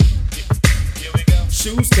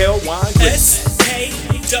Shoes tell wine grits.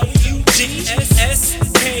 SKWG,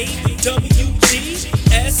 SKWG,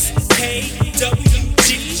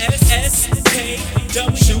 SKWG,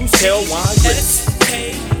 SKWG. Shoes tell wine grits.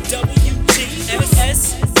 SKWG,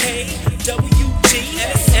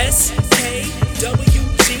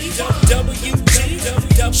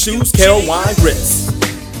 SKWG. Shoes tell wine grits.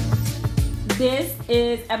 This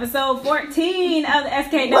is episode 14 of the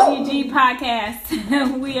SKWG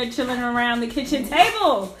podcast. We are chilling around the kitchen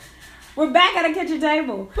table. We're back at a kitchen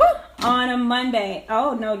table on a Monday.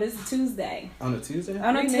 Oh no, this is Tuesday. On a Tuesday?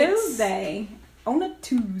 On a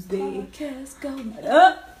Tuesday. Podcast going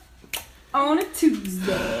Up on a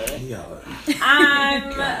Tuesday. Yo.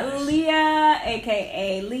 I'm Leah,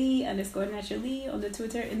 aka Lee_Naturally on the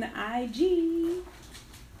Twitter and the IG.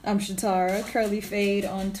 I'm Shatara, Curly Fade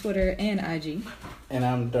on Twitter and IG. And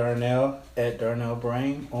I'm Darnell at Darnell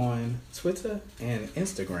Brain on Twitter and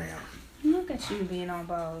Instagram. Look at you being on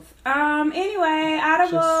both. Anyway,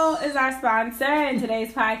 Audible is our sponsor, and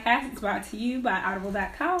today's podcast is brought to you by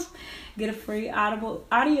Audible.com. Get a free Audible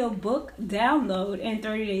audiobook download and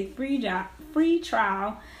 30-day free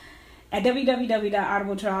trial at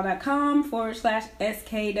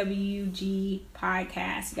www.audibletrial.com/SKWG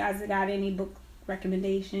podcast. You guys got any book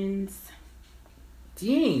recommendations?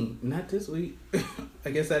 Dang, not this week. I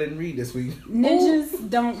guess I didn't read this week. Ninjas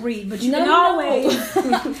don't read, but you can always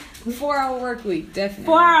 4-hour work week, definitely.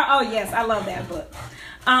 4 hour. Oh yes, I love that book.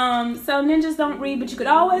 So ninjas don't read, but you could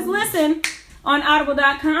always listen on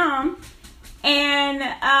Audible.com and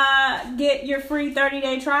get your free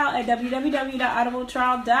 30-day trial at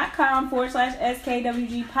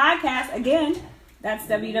www.audibletrial.com/SKWG podcast. Again, that's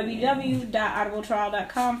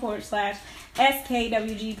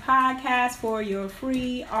www.audibletrial.com/SKWG podcast for your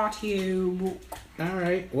free audio book. All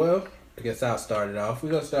right. Well, I guess I'll start it off.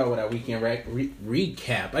 We're going to start with our weekend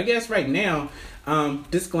recap. I guess right now,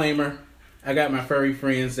 disclaimer, I got my furry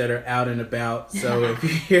friends that are out and about. So if you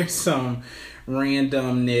hear some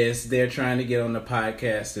randomness, they're trying to get on the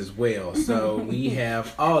podcast as well. So we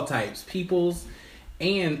have all types, peoples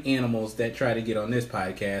and animals that try to get on this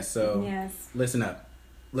podcast. So yes. Listen up.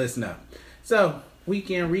 So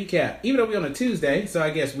weekend recap. Even though we're on a Tuesday, so I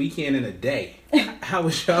guess weekend in a day. How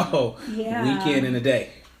was y'all weekend in a day?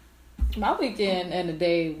 My weekend and a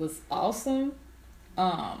day was awesome.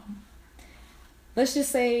 Let's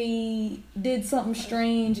just say did something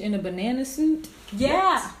strange in a banana suit.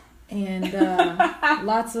 Yeah. And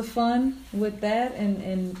lots of fun with that,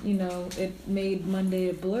 and you know, it made Monday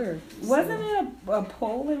a blur. Wasn't it a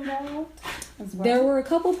poll involved as well? There were a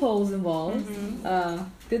couple polls involved. Mm-hmm.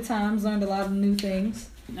 Good times, learned a lot of new things.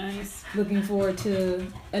 Nice. Looking forward to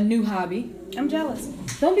a new hobby. I'm jealous.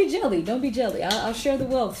 Don't be jelly. I'll share the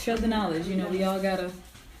wealth, share the knowledge. You know, we all gotta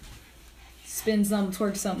spin something,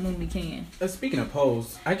 twerk something when we can. Speaking of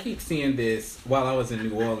polls, I keep seeing this while I was in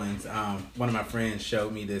New Orleans. One of my friends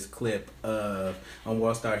showed me this clip on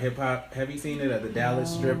World Star Hip Hop. Have you seen it? Of the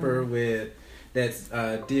Dallas stripper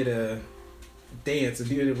did a dance,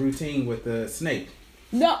 did a routine with the snake.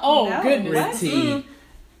 No, goodness. Rick T.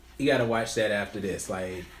 You gotta watch that after this.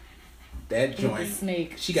 Like that joint. With the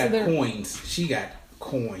snake. She got coins. She got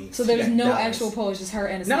coins. So there's no dollars. actual pole, it's just her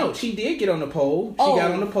and a snake. No, she did get on the pole. She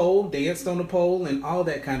got on the pole, danced on the pole, and all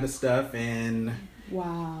that kind of stuff. And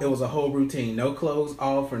wow, it was a whole routine. No clothes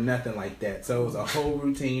off or nothing like that. So it was a whole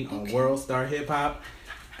routine on World Star Hip Hop.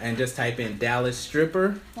 And just type in Dallas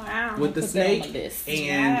stripper with the snake.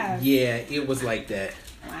 And yeah, it was like that.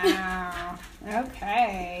 Wow.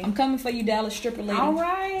 Okay. I'm coming for you, Dallas stripper lady. All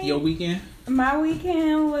right. Your weekend? My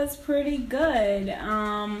weekend was pretty good.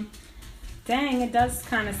 Dang, it does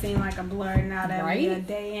kind of seem like a blur now that we're a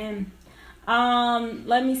day in.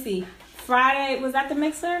 Let me see. Friday, was that the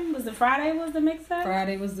mixer? Friday was the mixer?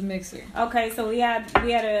 Friday was the mixer. Okay, so we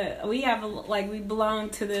belong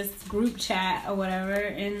to this group chat or whatever,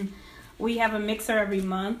 and we have a mixer every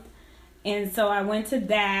month. And so I went to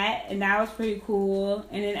that, and that was pretty cool.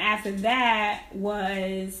 And then after that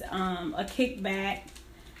was a kickback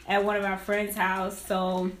at one of our friends' house.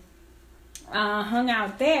 So hung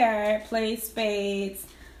out there, played spades,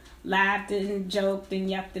 laughed and joked and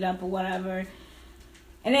yucked it up or whatever.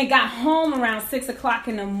 And then got home around 6 o'clock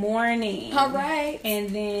in the morning. All right. And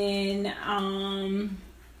then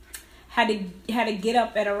had to get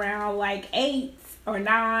up at around like 8 or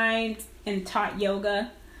 9 and taught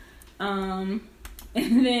yoga. And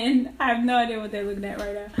then I have no idea what they're looking at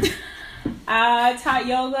right now. I taught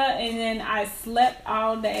yoga, and then I slept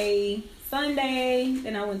all day Sunday.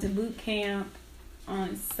 Then I went to boot camp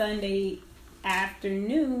on Sunday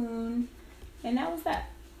afternoon, and that was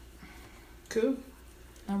that. Cool.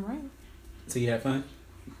 All right. So you had fun?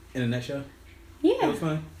 In a nutshell? Yeah. It was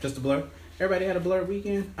fun. Just a blur. Everybody had a blur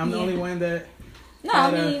weekend. I'm the only one that. No,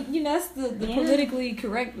 I mean, that's the politically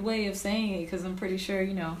correct way of saying it, because I'm pretty sure,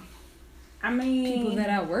 I mean, people that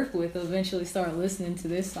I work with will eventually start listening to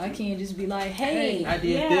this. So I can't just be like, hey, I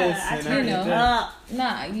did this and I did that.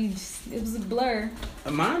 Nah, it was a blur.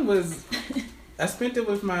 Mine was, I spent it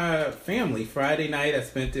with my family. Friday night, I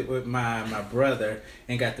spent it with my brother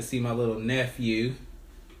and got to see my little nephew.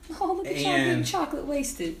 Oh, look at y'all getting chocolate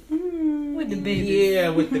wasted. With the baby. Yeah,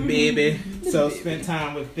 with the baby. So spent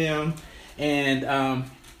time with them. And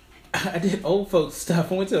I did old folks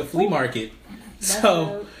stuff. I went to a flea market.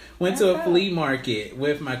 Went to a flea market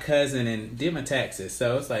with my cousin and did my taxes.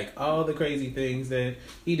 So it's like all the crazy things that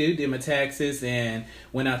he did my taxes, and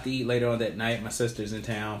went out to eat later on that night. My sister's in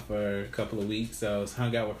town for a couple of weeks, so I was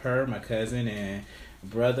hung out with her, my cousin, and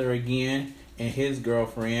brother again, and his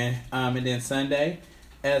girlfriend. And then Sunday,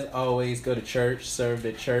 as always, go to church, served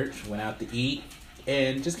at church, went out to eat,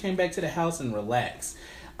 and just came back to the house and relaxed.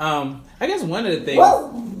 I guess one of the things...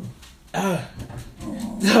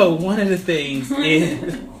 so one of the things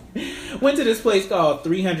is... went to this place called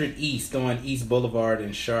 300 East on East Boulevard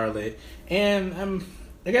in Charlotte, and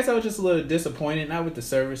I guess I was just a little disappointed, not with the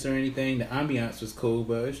service or anything. The ambiance was cool,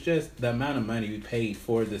 but it's just the amount of money we paid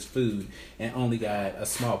for this food and only got a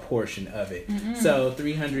small portion of it. So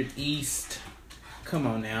 300 East, come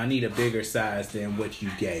on now, I need a bigger size than what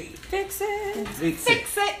you gave. Fix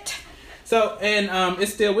it. So, and we're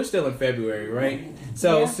still in February, right?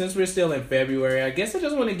 So, since we're still in February, I guess I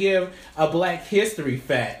just want to give a Black History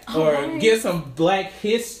fact, or give some Black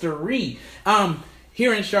history.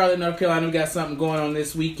 Here in Charlotte, North Carolina, we got something going on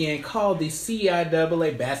this weekend called the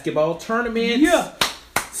CIAA basketball tournament. Yeah.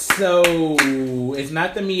 So, it's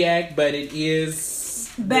not the MEAC, but it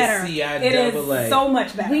is better. The CIAA. It is so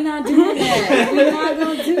much better. We're not doing that. We're not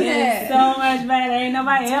going to do that. It's so much better. Ain't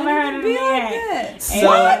nobody ever heard of it. Ain't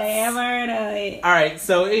nobody ever heard of it. All right.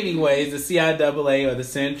 So, anyways, the CIAA, or the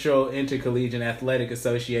Central Intercollegiate Athletic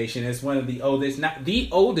Association, is one of the oldest, not the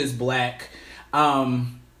oldest Black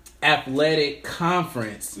athletic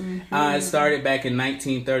conference. It started back in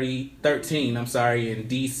 1913. in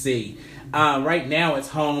D.C. Right now, it's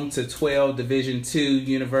home to 12 Division II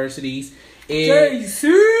universities.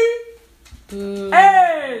 JC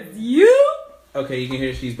as you. Okay, you can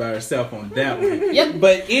hear she's by herself on that one. Yep.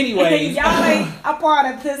 But anyways, y'all ain't a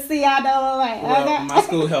part of the CIAA. Well, my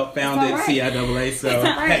school helped found it CIAA, so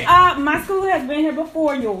hey. My school has been here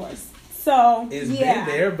before yours, so it's been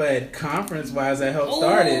there, but conference-wise, I helped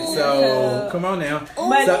start it. So come on now.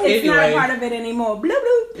 But so it's not part of it anymore. Blue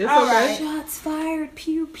blue. It's all right. Shots fired.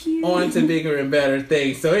 Pew pew. On to bigger and better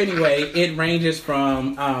things. So anyway, it ranges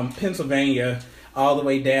from Pennsylvania all the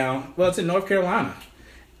way down, to North Carolina.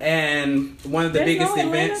 And one of the biggest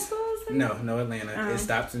events. No Atlanta. It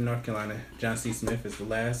stops in North Carolina. John C. Smith is the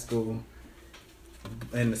last school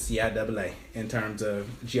in the CIAA in terms of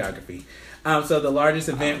geography. So the largest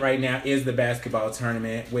event right now is the basketball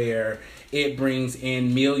tournament, where it brings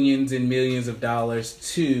in millions and millions of dollars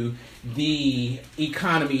to the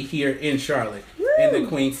economy here in Charlotte, in the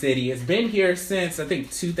Queen City. It's been here since, I think,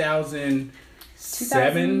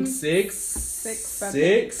 2007, 6. Because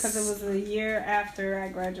it was a year after I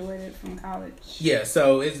graduated from college. Yeah,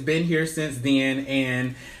 so it's been here since then,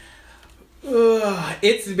 and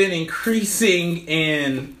it's been increasing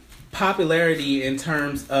in popularity in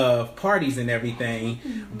terms of parties and everything,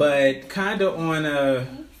 but kind of on I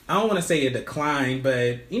don't want to say a decline,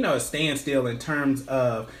 but a standstill in terms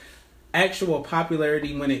of actual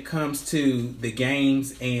popularity when it comes to the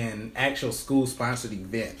games and actual school sponsored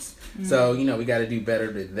events. So, we got to do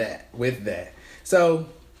better with that. So,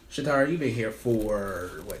 Shatara, you've been here for,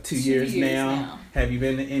 2 years now? Have you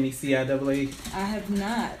been to any CIAA? I have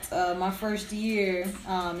not. My first year,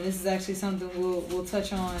 this is actually something we'll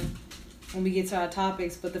touch on when we get to our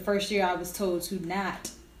topics, but the first year I was told to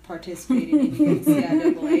not participate in any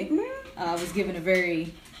CIAA. I was given a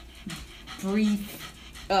very brief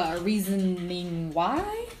reasoning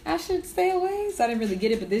why I should stay away, so I didn't really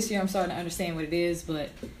get it, but this year I'm starting to understand what it is, but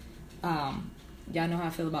y'all know how I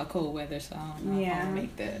feel about cold weather, so I don't know how to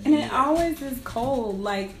make that. And it always is cold.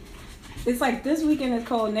 Like, it's like this weekend is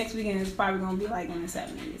cold, next weekend is probably going to be like in the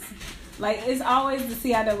 70s. Like, it's always the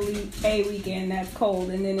CIAA weekend that's cold,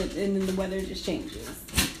 and then the weather just changes.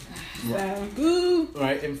 So.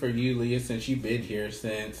 Right, and for you, Leah, since you've been here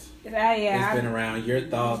since it's been around, your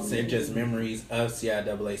thoughts and just memories of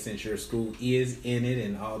CIAA since your school is in it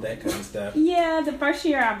and all that kind of stuff. Yeah, the first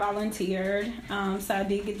year I volunteered, so I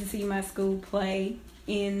did get to see my school play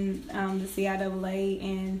in the CIAA,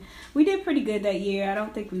 and we did pretty good that year. I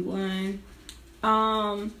don't think we won.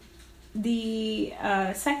 the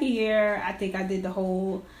second year, I think I did the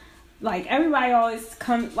whole, like, everybody always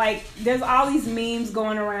come, like, there's all these memes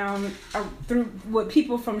going around through with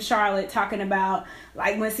people from Charlotte talking about,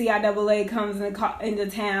 like, when CIAA comes into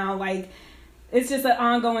town, like, it's just an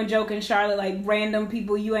ongoing joke in Charlotte, like, random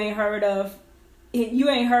people you ain't heard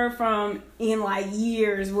from in, like,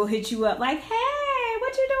 years will hit you up, like, hey,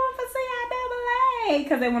 what you doing for CIAA?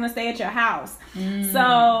 Because they want to stay at your house.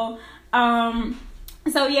 So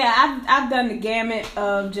yeah, I've done the gamut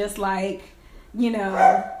of just, like, you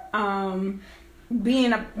know,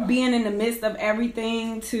 being in the midst of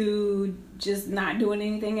everything to just not doing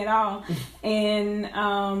anything at all. And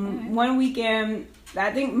one weekend,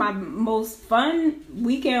 I think my most fun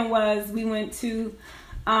weekend was we went to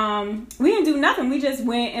we didn't do nothing. We just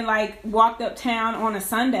went and, like, walked uptown on a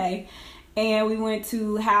Sunday, and we went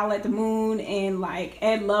to Howl at the Moon, and, like,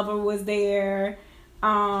 Ed Lover was there.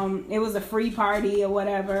 It was a free party or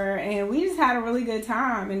whatever, and we just had a really good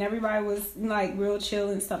time, and everybody was, like, real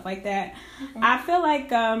chill and stuff like that. I feel like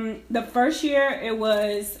the first year it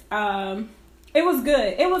was good.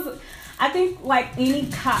 It was, I think, like any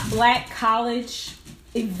black college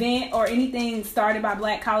event or anything started by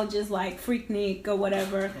black colleges, like Freaknik or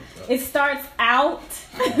whatever, it starts out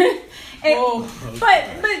but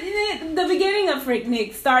the beginning of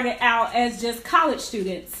Freaknik started out as just college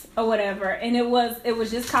students or whatever, and it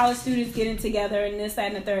was just college students getting together and this, that,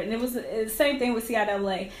 and the third, and it was the same thing with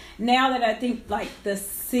CIAA. Now that I think, like, the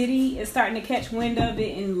city is starting to catch wind of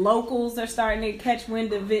it and locals are starting to catch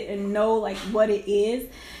wind of it and know, like, what it is,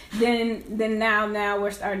 then now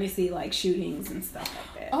we're starting to see, like, shootings and stuff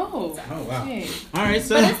like that. Oh wow. Okay. All right,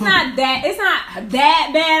 so but it's not that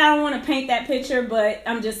bad. I don't want to paint that picture, but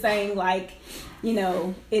I'm just saying, like, you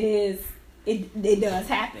know, it does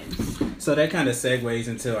happen. So that kind of segues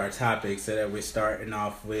into our topic, so that we're starting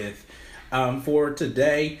off with for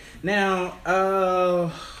today.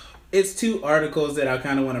 Now, it's two articles that I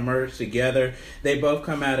kind of want to merge together. They both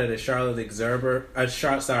come out of the Charlotte Observer,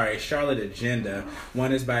 Charlotte Agenda.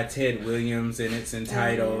 One is by Ted Williams, and it's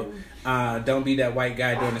entitled "Don't Be That White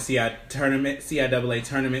Guy During the CIAA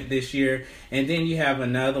tournament this year." And then you have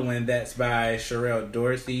another one that's by Sherelle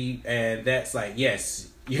Dorsey, and that's like, yes,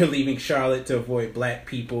 you're leaving Charlotte to avoid black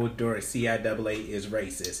people during CIAA is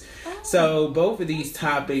racist. So both of these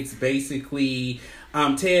topics basically,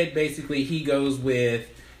 Ted basically, he goes with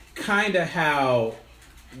kind of how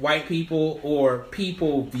white people or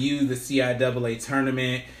people view the CIAA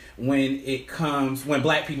tournament when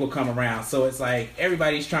black people come around. So it's like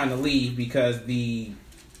everybody's trying to leave because the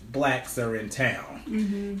blacks are in town.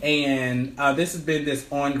 Mm-hmm. And this has been this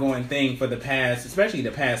ongoing thing for especially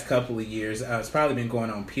the past couple of years. It's probably been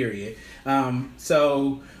going on, period.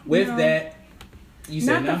 So with that, you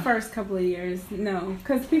said not the first couple of years, no,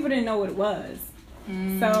 because people didn't know what it was.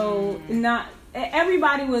 So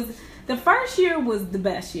everybody was, the first year was the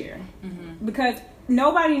best year because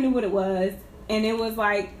nobody knew what it was, and it was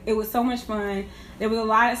like, it was so much fun. There was a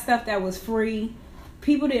lot of stuff that was free.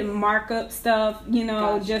 People didn't mark up stuff, you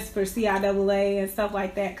know, just for CIAA and stuff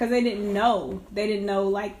like that, because they didn't know. They didn't know,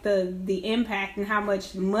 like, the impact and how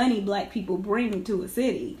much money black people bring to a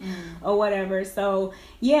city or whatever. So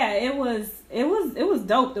yeah, it was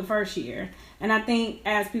dope the first year. And I think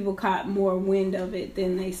as people caught more wind of it,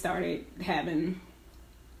 then they started having...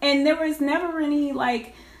 And there was never any,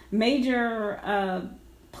 like, major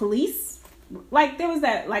police. Like, there was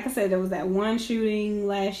that... Like I said, there was that one shooting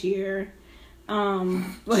last year.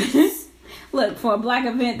 Look, for a black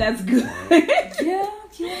event, that's good. Yeah.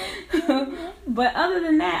 But other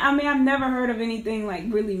than that, I mean, I've never heard of anything, like,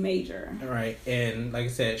 really major. Right. And like I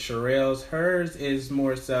said, hers is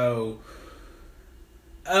more so...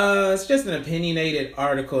 it's just an opinionated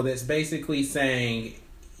article that's basically saying,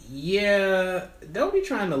 yeah, don't be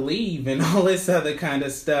trying to leave and all this other kind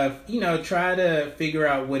of stuff. You know, try to figure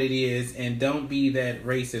out what it is, and don't be that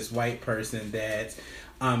racist white person that's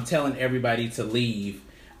telling everybody to leave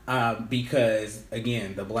because,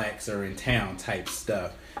 again, the blacks are in town type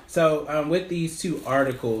stuff. So with these two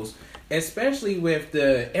articles, especially with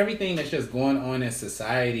everything that's just going on in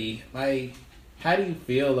society, like, how do you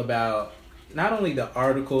feel about not only the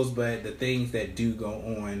articles, but the things that do go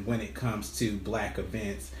on when it comes to black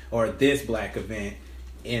events or this black event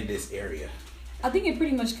in this area? I think it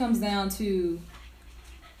pretty much comes down to,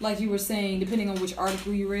 like you were saying, depending on which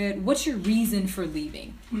article you read, what's your reason for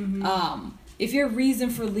leaving? If your reason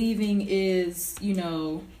for leaving is, you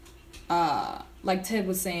know, like Ted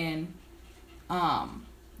was saying,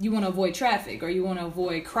 you want to avoid traffic or you want to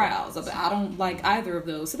avoid crowds. I don't like either of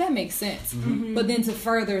those, so that makes sense. But then to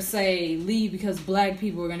further say leave because black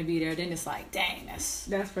people are going to be there, then it's like, dang, that's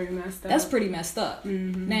pretty messed up. That's pretty messed up.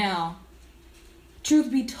 Now,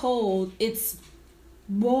 truth be told, it's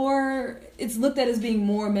looked at as being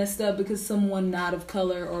more messed up because someone not of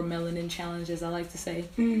color or melanin challenged, as I like to say,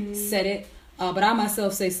 said it. But I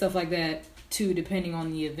myself say stuff like that too, depending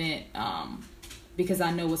on the event, because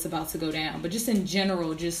I know what's about to go down. But just in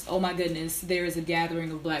general, just, oh my goodness, there is a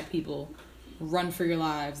gathering of black people. Run for your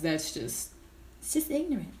lives. It's just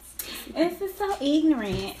ignorance. It's just so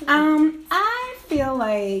ignorant. I feel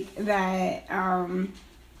like that.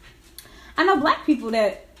 I know black people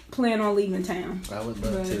that plan on leaving town. I would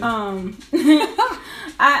love to.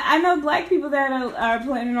 I know black people that are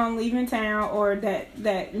planning on leaving town, or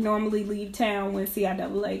that normally leave town when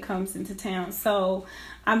CIAA comes into town. So,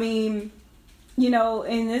 I mean, you know,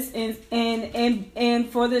 in this and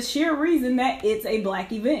for the sheer reason that it's a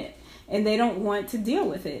black event and they don't want to deal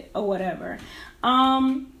with it or whatever.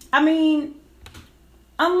 I mean,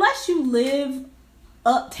 unless you live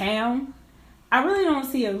uptown, I really don't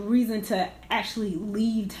see a reason to actually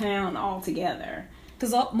leave town altogether.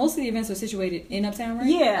 Because most of the events are situated in uptown, right?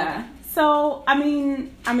 Yeah. Okay. So, I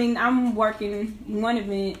mean, I'm working one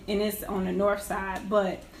event and it's on the north side,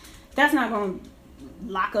 but that's not going to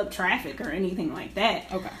lock up traffic or anything like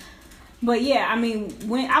that. Okay. But yeah, I mean,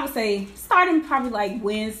 when I would say starting probably like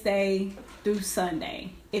Wednesday through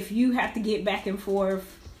Sunday, if you have to get back and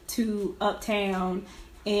forth to uptown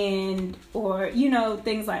and or you know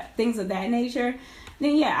things of that nature,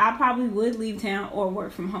 then yeah, I probably would leave town or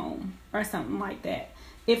work from home or something like that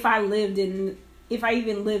if I even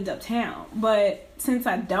lived uptown. But since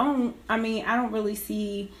I don't, I mean, I don't really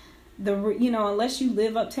see unless you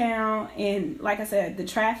live uptown and like I said, the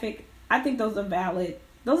traffic, I think those are valid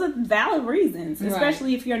reasons,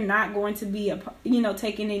 especially if you're not going to be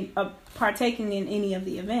partaking in any of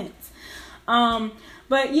the events.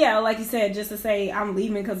 But yeah, like you said, just to say I'm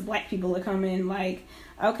leaving because black people are coming, like,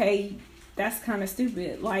 okay, that's kind of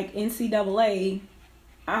stupid. Like NCAA,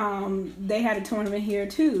 they had a tournament here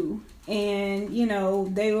too, and you know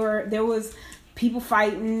there was people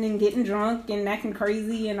fighting and getting drunk and acting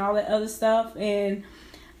crazy and all that other stuff. And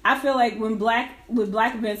I feel like with black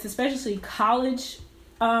events, especially college,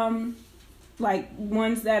 like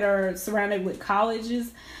ones that are surrounded with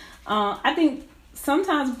colleges, I think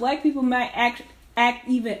sometimes black people might act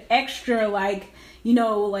even extra like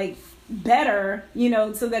better,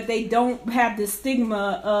 so that they don't have this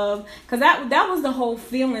stigma of, because that was the whole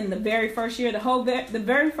feeling the very first year. The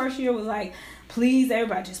very first year was like, please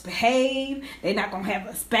everybody just behave, they're not gonna have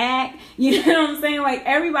us back, you know what I'm saying? Like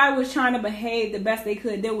everybody was trying to behave the best they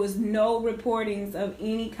could. There was no reportings of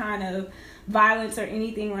any kind of violence or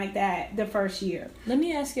anything like that the first year. Let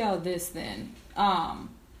me ask y'all this then,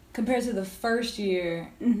 compared to the first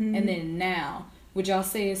year and then now, would y'all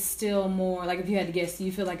say it's still more, like if you had to guess, do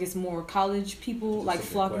you feel like it's more college people like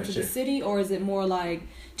flocking to the city, or is it more like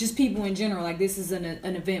just people in general, like this is an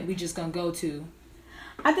event we just gonna go to?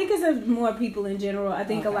 I think it's more people in general. I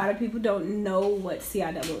think a lot of people don't know what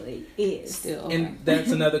CIAA is. Still, and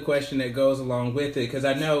that's another question that goes along with it, because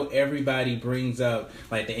I know everybody brings up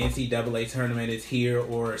like the NCAA tournament is here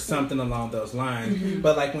or something along those lines.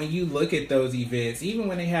 But like when you look at those events, even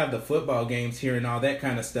when they have the football games here and all that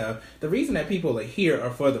kind of stuff, the reason that people are here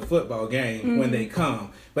are for the football game when they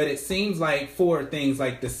come. But it seems like for things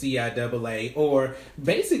like the CIAA or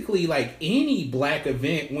basically like any black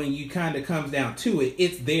event, when you kind of comes down to it,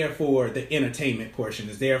 it's there for the entertainment portion.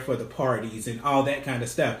 It's there for the parties and all that kind of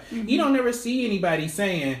stuff. You don't ever see anybody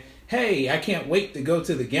saying, hey, I can't wait to go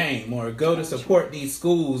to the game or go to support these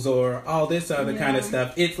schools or all this other kind of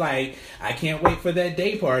stuff. It's like, I can't wait for that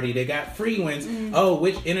day party. They got free ones. Oh,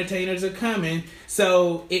 which entertainers are coming?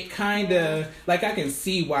 So it kind of, like I can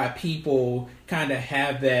see why people kind of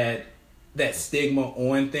have that stigma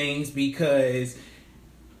on things, because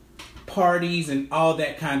parties and all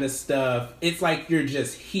that kind of stuff, it's like you're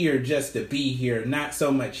just here just to be here, not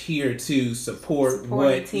so much here to support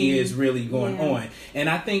what is really going on. And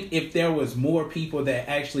I think if there was more people that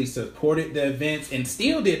actually supported the events and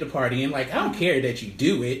still did the party, and like I don't care that you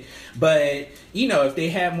do it, but if they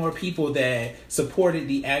had more people that supported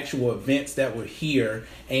the actual events that were here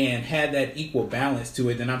and had that equal balance to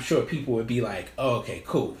it, then I'm sure people would be like, oh, okay,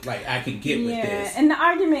 cool, like I can get with this. And the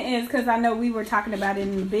argument is, because I know we were talking about it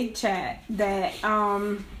in the big chat, that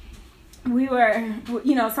we were,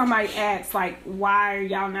 somebody asked like, why are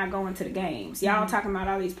y'all not going to the games? Y'all talking about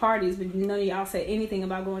all these parties, but none of y'all said anything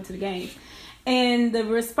about going to the games. And the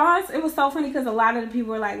response, it was so funny because a lot of the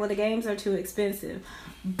people were like, well, the games are too expensive.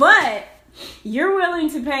 But you're willing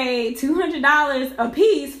to pay $200 a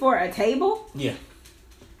piece for a table? Yeah.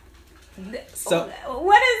 So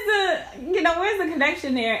what is where's the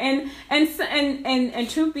connection there? And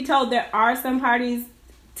truth be told, there are some parties.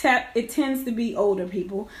 It tends to be older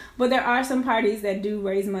people, but there are some parties that do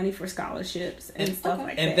raise money for scholarships and stuff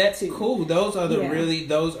like that. And that's too. cool. Those are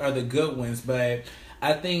those are the good ones. But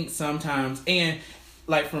I think sometimes, and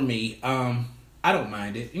like for me, I don't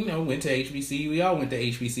mind it. Went to HBCU. We all went to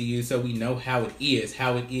HBCU, so we know how it is.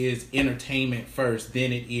 How it is entertainment first,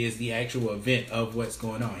 then it is the actual event of what's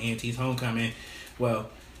going on. Auntie's Homecoming. Well,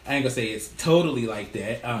 I ain't gonna say it's totally like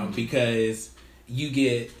that because you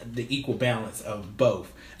get the equal balance of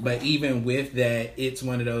both. But even with that, it's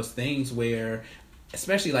one of those things where,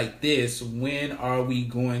 especially like this, when are we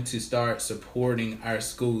going to start supporting our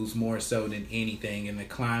schools more so than anything in the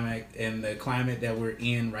climate that we're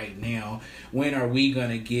in right now? When are we going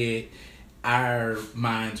to get our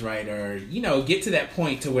minds right, or get to that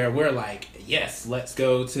point to where we're like, yes, let's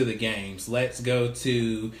go to the games, let's go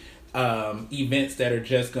to events that are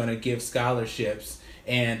just going to give scholarships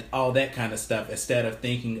and all that kind of stuff, instead of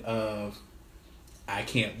thinking of, I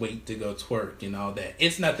can't wait to go twerk and all that.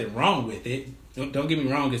 It's nothing wrong with it. Don't get me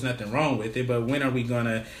wrong, there's nothing wrong with it. But when are we going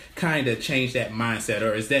to kind of change that mindset?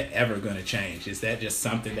 Or is that ever going to change? Is that just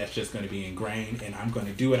something that's just going to be ingrained and I'm going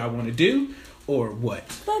to do what I want to do? Or what?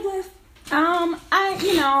 I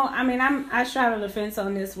straddle the fence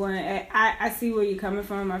on this one. I see where you're coming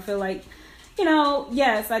from. I feel like,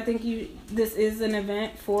 yes, I think this is an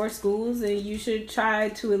event for schools, and you should try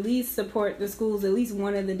to at least support the schools at least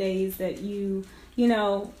one of the days that you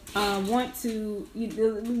want to.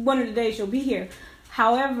 One of the days you'll be here.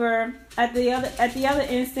 However, at the other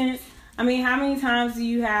instance, I mean, how many times do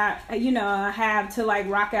you have to like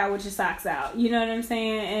rock out with your socks out? You know what I'm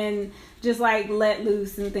saying? And just like let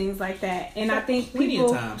loose and things like that. And I think plenty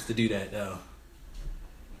of times to do that though.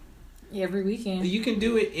 Every weekend. You can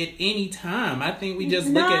do it at any time. I think we just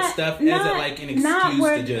look at stuff as an excuse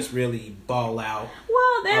to just really ball out.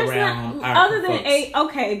 Well, there's around not other than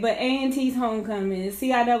but A&T's Homecoming,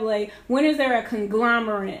 CIAA. When is there a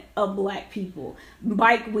conglomerate of black people?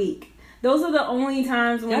 Bike Week. Those are the only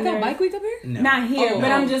times when y'all got Bike Week up here? No. Not here,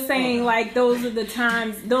 but I'm just saying, like, those are the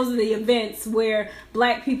times, those are the events where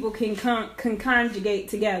black people can conjugate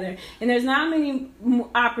together. And there's not many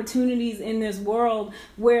opportunities in this world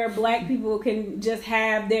where black people can just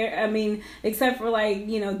have except for like,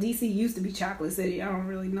 DC used to be Chocolate City. I don't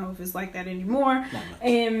really know if it's like that anymore.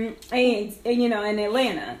 And in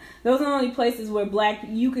Atlanta. Those are the only places where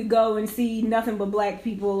you could go and see nothing but black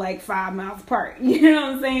people like 5 miles apart. You know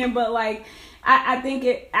what I'm saying? But like, I think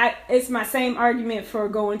it's my same argument for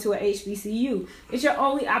going to a HBCU. It's your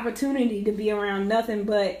only opportunity to be around nothing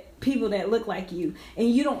but people that look like you.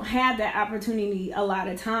 And you don't have that opportunity a lot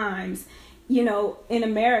of times, in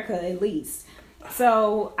America at least.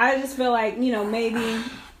 So I just feel like, maybe.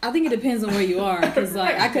 I think it depends on where you are. Because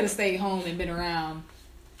like, I could have stayed home and been around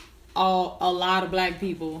a lot of black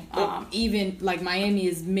people. Even like Miami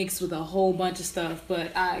is mixed with a whole bunch of stuff,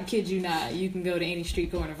 but I kid you not, you can go to any street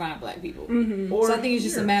corner and find black people. Mm-hmm. So I think it's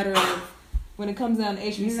just a matter of, when it comes down to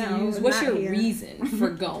HBCUs, what's your reason for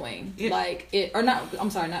going? Like it or not? I'm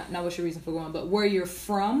sorry, not what's your reason for going, but where you're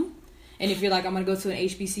from. And if you're like, I'm gonna go to an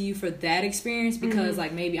HBCU for that experience because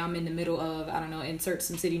like maybe I'm in the middle of, I don't know, insert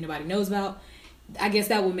some city nobody knows about, I guess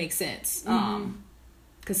that would make sense.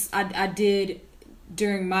 Because I did.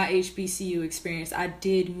 During my HBCU experience, I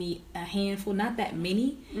did meet a handful, not that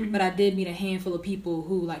many, but I did meet a handful of people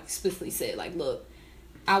who like explicitly said like, look,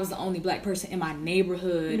 I was the only black person in my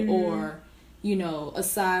neighborhood or,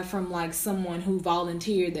 aside from like someone who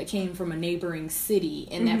volunteered that came from a neighboring city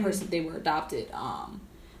and that person, they were adopted.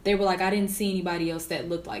 They were like, I didn't see anybody else that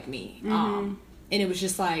looked like me. And it was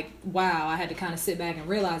just like, wow, I had to kind of sit back and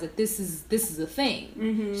realize that this is a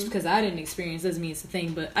thing. Just because I didn't experience doesn't mean it's a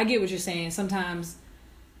thing. But I get what you're saying. Sometimes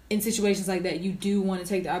in situations like that, you do want to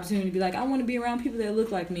take the opportunity to be like, I want to be around people that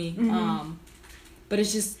look like me. But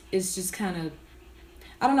it's just kind of,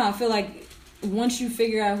 I don't know. I feel like once you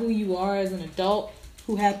figure out who you are as an adult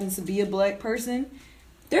who happens to be a black person,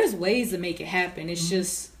 there's ways to make it happen. It's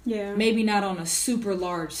just maybe not on a super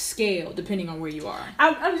large scale, depending on where you are.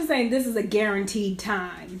 I'm just saying this is a guaranteed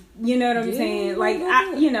time. You know what I'm saying? Like,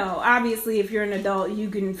 obviously, if you're an adult, you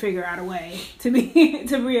can figure out a way to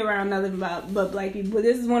be around nothing but black people. But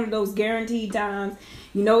this is one of those guaranteed times.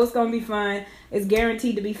 You know it's gonna be fun. It's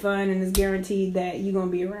guaranteed to be fun, and it's guaranteed that you're gonna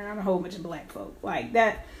be around a whole bunch of black folk. Like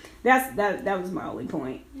that. That was my only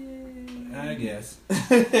point. I guess.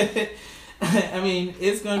 I mean,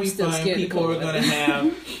 it's going to be fun. People are going to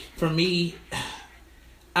have, for me,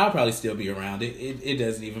 I'll probably still be around. It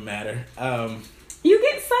doesn't even matter. You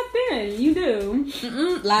get sucked in. You do.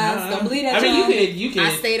 Lies. Don't believe that. I mean, y'all. you can.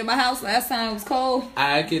 I stayed at my house last time it was cold.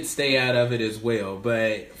 I could stay out of it as well,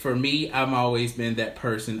 but for me, I've always been that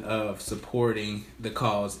person of supporting the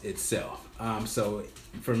cause itself. So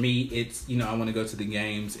for me, it's, I want to go to the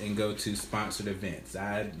games and go to sponsored events.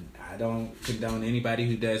 I don't condone anybody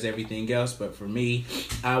who does everything else, but for me,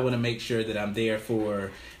 I want to make sure that I'm there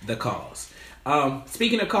for the cause.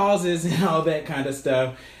 Speaking of causes and all that kind of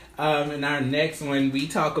stuff, in our next one, we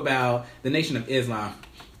talk about the Nation of Islam.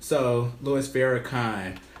 So, Louis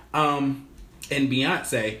Farrakhan, and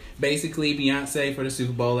Beyonce. Basically, Beyonce for the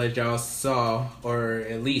Super Bowl, as y'all saw, or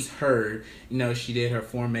at least heard, she did her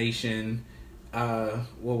formation, what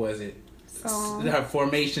was it? Her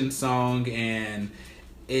formation song, and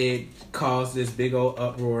it caused this big old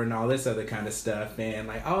uproar and all this other kind of stuff. And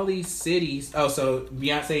like all these cities, so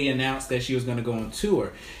Beyonce announced that she was going to go on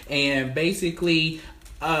tour. And basically,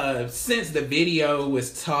 since the video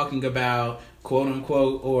was talking about quote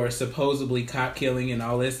unquote or supposedly cop killing and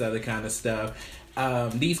all this other kind of stuff,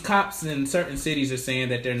 these cops in certain cities are saying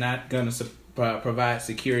that they're not going to provide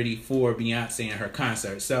security for Beyonce and her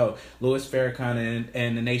concert. So Louis Farrakhan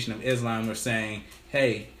and the Nation of Islam were saying,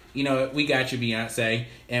 hey, we got you, Beyonce,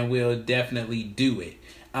 and we'll definitely do it.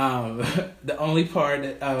 The only part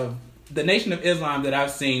of the Nation of Islam that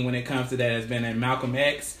I've seen when it comes to that has been in Malcolm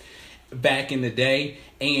X back in the day,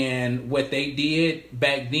 and what they did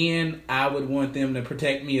back then, I would want them to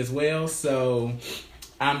protect me as well. So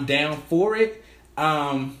I'm down for it.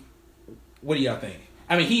 What do y'all think?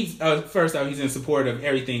 I mean, he's first off, he's in support of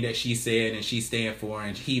everything that she said and she's standing for,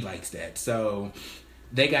 and he likes that. So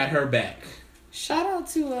they got her back. Shout out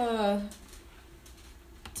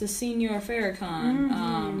to Senior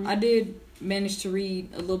Farrakhan. I did manage to read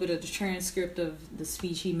a little bit of the transcript of the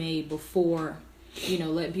speech he made before,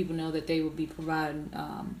 letting people know that they would be providing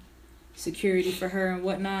security for her and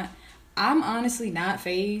whatnot. I'm honestly not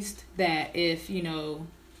fazed that if,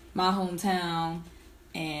 my hometown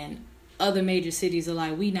and other major cities are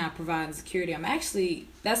like, we not providing security.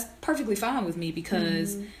 That's perfectly fine with me,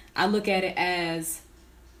 because I look at it as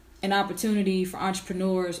an opportunity for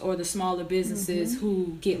entrepreneurs or the smaller businesses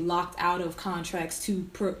who get locked out of contracts to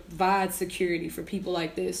provide security for people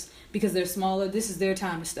like this, because they're smaller. This is their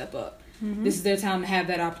time to step up. This is their time to have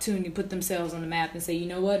that opportunity to put themselves on the map and say, you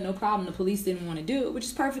know what, no problem, the police didn't want to do it, which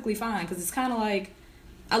is perfectly fine, because it's kind of like,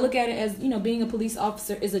 I look at it as, being a police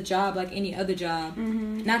officer is a job like any other job.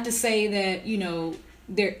 Not to say that,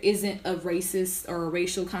 there isn't a racist or a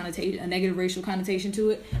racial connotation, a negative racial connotation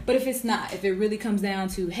to it, but if it's not, if it really comes down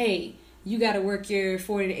to, hey, you got to work your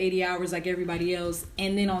 40 to 80 hours like everybody else,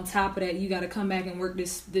 and then on top of that, you got to come back and work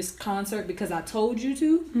this concert because I told you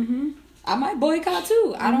to, I might boycott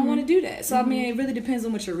too. I don't want to do that. So, I mean, it really depends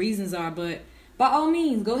on what your reasons are, but by all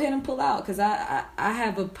means, go ahead and pull out, because I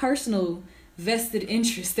have a personal vested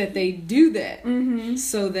interest that they do that,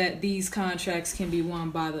 so that these contracts can be won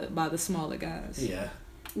by the smaller guys.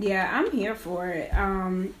 Yeah, I'm here for it.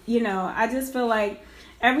 I just feel like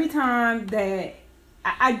every time that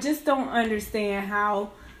I just don't understand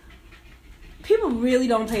how people really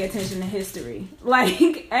don't pay attention to history.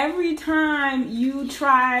 Like, every time you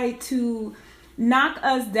try to knock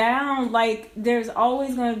us down, like, there's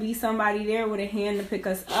always going to be somebody there with a hand to pick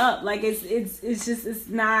us up. Like, it's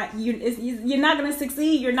not, you're not going to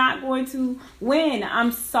succeed. You're not going to win.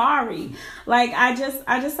 I'm sorry. Like, I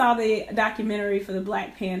just saw the documentary for the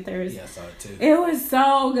Black Panthers. Yeah, I saw it too. It was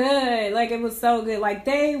so good. Like, it was so good. Like,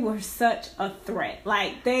 they were such a threat.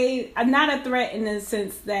 Like, they are not a threat in the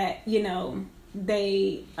sense that,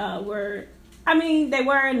 they were, I mean, they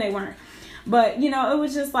were and they weren't. But, it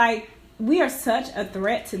was just like, we are such a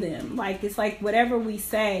threat to them. Like, it's like whatever we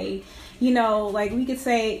say, like we could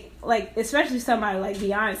say, like, especially somebody like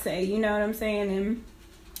Beyonce, you know what I'm saying? And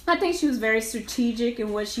I think she was very strategic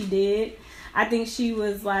in what she did. I think she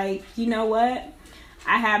was like, you know what?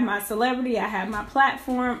 I have my celebrity, I have my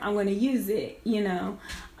platform, I'm going to use it,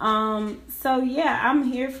 So, yeah, I'm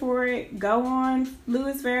here for it. Go on,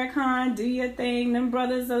 Louis Farrakhan, do your thing. Them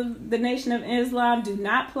brothers of the Nation of Islam do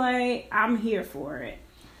not play. I'm here for it.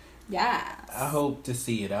 Yeah. I hope to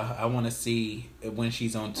see it. I want to see when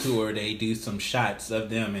she's on tour, they do some shots of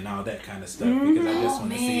them and all that kind of stuff, because I just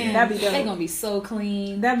want to see it. That'd be dope. They're going to be so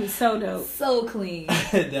clean. That'd be so dope. So clean.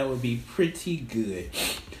 That would be pretty good.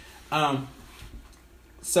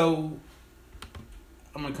 So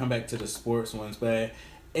I'm going to come back to the sports ones, but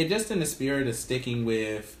just in the spirit of sticking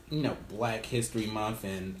with, Black History Month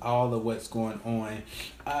and all of what's going on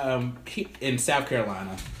in South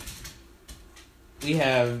Carolina, we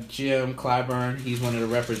have Jim Clyburn. He's one of the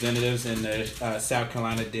representatives in the South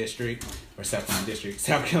Carolina district, or South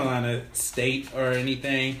Carolina state or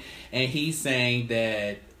anything. And he's saying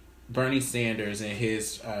that Bernie Sanders and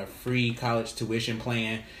his free college tuition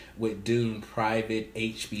plan would doom private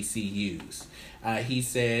HBCUs. He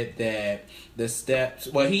said that the steps,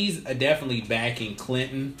 well, he's definitely backing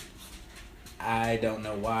Clinton. I don't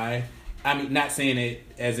know why. I mean, not saying it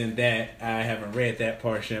as in that, I haven't read that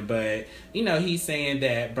portion, but, you know, he's saying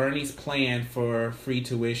that Bernie's plan for free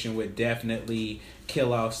tuition would definitely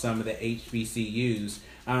kill off some of the HBCUs.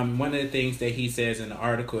 One of the things that he says in the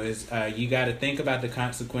article is you got to think about the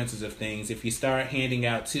consequences of things. If you start handing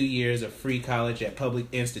out 2 years of free college at public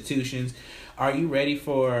institutions, are you ready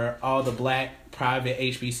for all the black private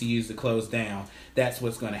HBCUs to close down? That's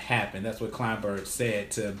what's going to happen. That's what Kleinberg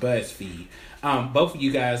said to BuzzFeed. Both of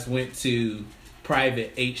you guys went to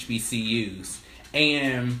private HBCUs.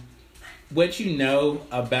 And what you know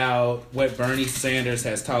about what Bernie Sanders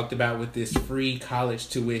has talked about with this free college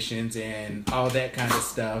tuitions and all that kind of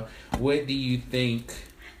stuff, what do you think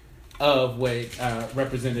of what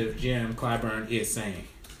Representative Jim Clyburn is saying?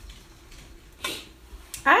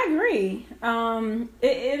 I agree.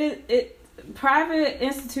 Private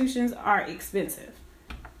institutions are expensive.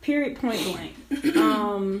 Period. Point blank.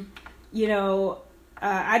 You know,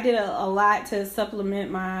 I did a lot to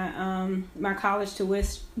supplement my my college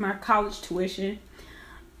tuition.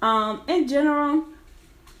 In general,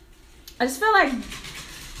 I just feel like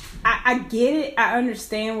I get it. I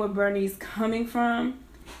understand where Bernie's coming from.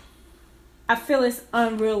 I feel it's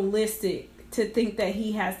unrealistic to think that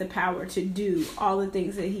he has the power to do all the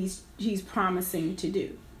things that he's promising to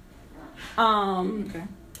do. Okay.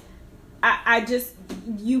 I just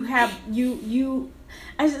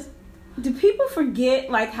do people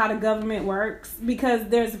forget like how the government works? Because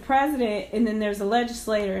there's a president and then there's a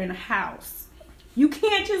legislator and a house. You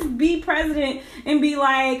can't just be president and be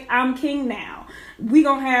like, I'm king now. We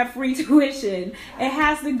gonna have free tuition. It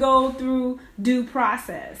has to go through due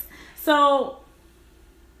process. So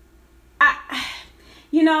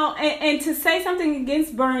and to say something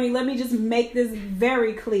against Bernie, let me just make this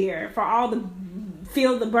very clear for all the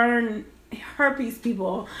feel the burn herpes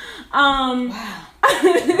people. Wow.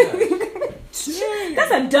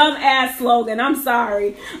 That's a dumb ass slogan. I'm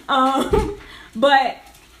sorry. But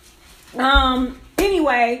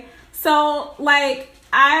anyway, so like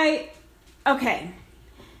okay.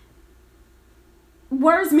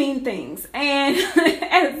 Words mean things, and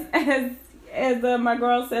as my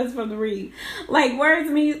girl says from the read, like words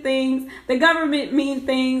mean things, the government means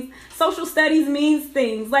things, social studies means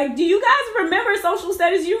things. Like, do you guys remember social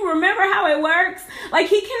studies? You remember how it works? Like,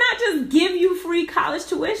 he cannot just give you free college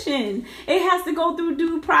tuition. It has to go through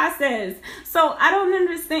due process. So I don't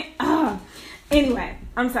understand. Anyway,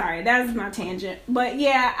 I'm sorry, that's my tangent. But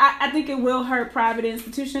yeah, I think it will hurt private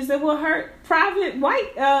institutions. It will hurt private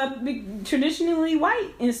traditionally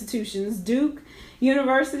white institutions. Duke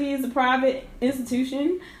University is a private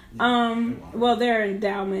institution. Well, their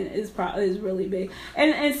endowment is really big,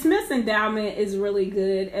 and Smith's endowment is really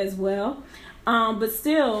good as well. But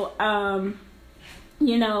still, yeah.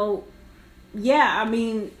 I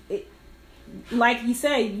mean, like you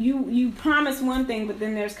say, you promise one thing, but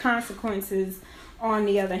then there's consequences on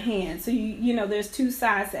the other hand. So you know, there's two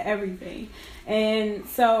sides to everything. And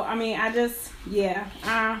so, I mean,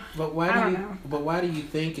 But why do you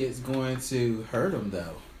think it's going to hurt them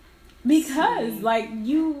though? Because like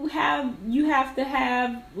you have to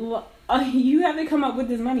come up with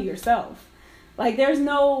this money yourself. Like there's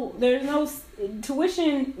no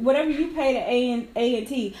tuition. Whatever you pay to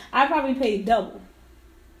A&T, I probably paid double,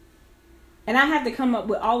 and I have to come up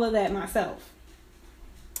with all of that myself.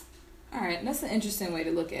 All right, that's an interesting way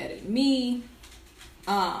to look at it. Me,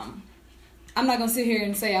 I'm not going to sit here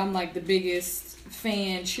and say I'm like the biggest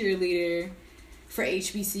fan, cheerleader for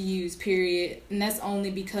HBCUs, period. And that's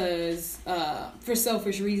only because, for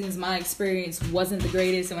selfish reasons, my experience wasn't the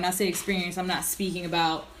greatest. And when I say experience, I'm not speaking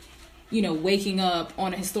about, waking up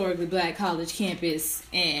on a historically black college campus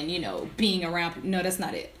and, being around. No, that's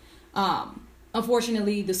not it.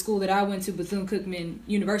 Unfortunately, the school that I went to, Bethune-Cookman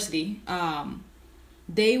University,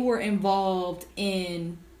 they were involved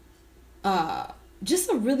in just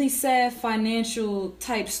a really sad financial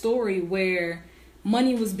type story where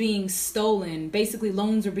money was being stolen. Basically,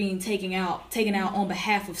 loans were being taken out on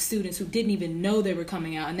behalf of students who didn't even know they were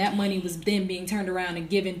coming out. And that money was then being turned around and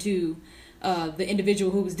given to the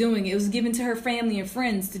individual who was doing it. It was given to her family and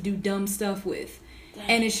friends to do dumb stuff with. Dang.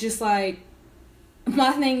 And it's just like,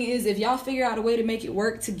 my thing is, if y'all figure out a way to make it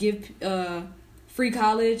work to give free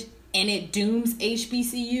college and it dooms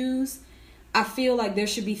HBCUs, I feel like there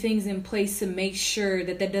should be things in place to make sure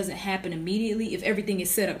that that doesn't happen immediately if everything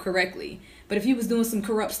is set up correctly. But if you was doing some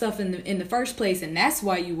corrupt stuff in the first place and that's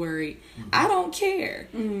why you worried, I don't care.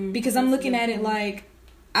 Because I'm looking at it like,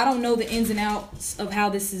 I don't know the ins and outs of how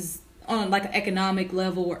this is on like an economic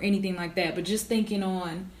level or anything like that. But just thinking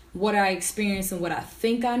on what I experienced and what I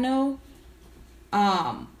think I know,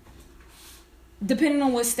 depending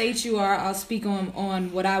on what state you are, I'll speak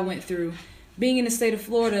on what I went through. Being in the state of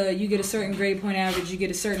Florida, you get a certain grade point average, you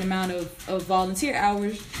get a certain amount of volunteer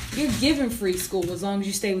hours. You're given free school as long as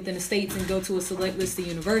you stay within the states and go to a select list of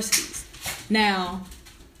universities. Now,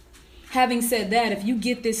 having said that, if you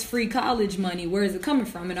get this free college money, where is it coming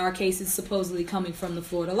from? In our case, it's supposedly coming from the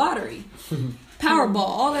Florida lottery. Powerball,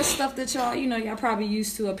 all that stuff that y'all probably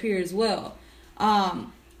used to up here as well.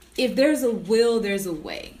 If there's a will, there's a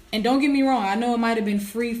way. And don't get me wrong, I know it might have been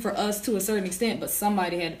free for us to a certain extent, but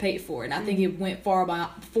somebody had to pay for it. And I think it went far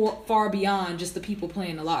beyond just the people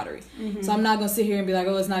playing the lottery. So I'm not going to sit here and be like,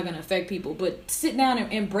 oh, it's not going to affect people. But sit down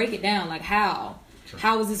and break it down. Like, how? Sure.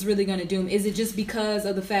 How is this really going to do them? Is it just because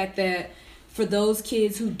of the fact that for those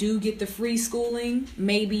kids who do get the free schooling,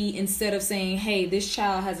 maybe instead of saying, hey, this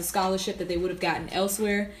child has a scholarship that they would have gotten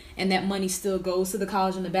elsewhere and that money still goes to the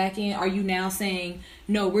college on the back end, are you now saying,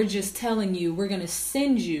 no, we're just telling you we're going to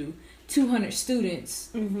send you 200 students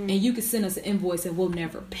and you can send us an invoice and we'll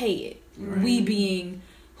never pay it. Right. We being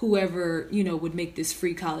whoever, would make this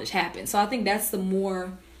free college happen. So I think that's a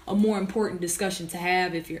more important discussion to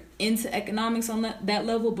have if you're into economics on that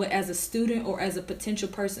level. But as a student or as a potential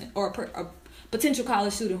person or a potential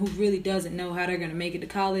college student who really doesn't know how they're going to make it to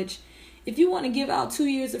college, if you want to give out 2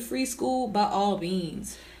 years of free school, by all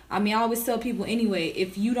means. I mean, I always tell people anyway,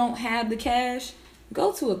 if you don't have the cash,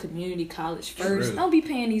 go to a community college first. True. Don't be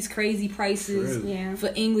paying these crazy prices for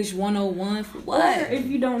English 101 for what? Or if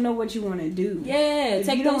you don't know what you want to do. Yeah,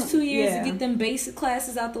 take those 2 years to get them basic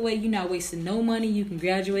classes out the way. You're not wasting no money. You can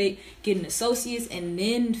graduate, get an associate's, and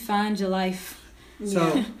then find your life.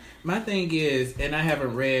 So my thing is, and I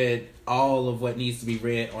haven't read all of what needs to be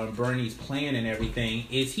read on Bernie's plan and everything,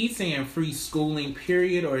 is he saying free schooling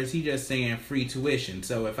period, or is he just saying free tuition?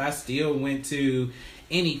 So if I still went to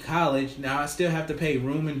any college, now I still have to pay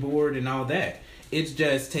room and board and all that. It's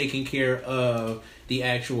just taking care of the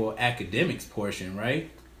actual academics portion,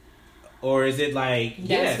 right? Or is it like,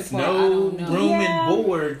 yes, no room and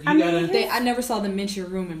board? I never saw them mention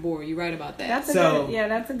room and board. You're right about that. That's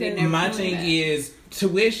a good. My thing is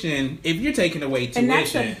tuition. If you're taking away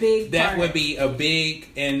tuition, that would be a big,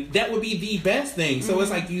 and that would be the best thing. So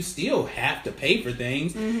it's like you still have to pay for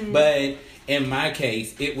things, but in my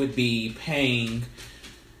case, it would be paying.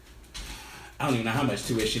 I don't even know how much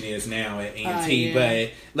tuition is now at A&T,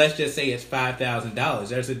 but let's just say it's $5,000.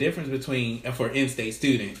 There's a difference between for in-state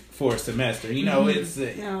student for a semester.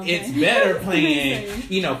 It's better paying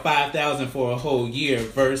 $5,000 for a whole year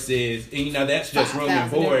versus that's just room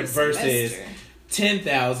and board versus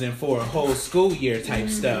 $10,000 for a whole school year type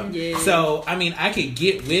stuff. Yeah. So I mean, I could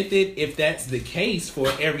get with it if that's the case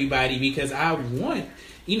for everybody, because I want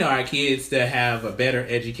our kids to have a better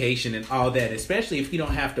education and all that, especially if you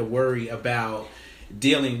don't have to worry about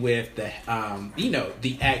dealing with the,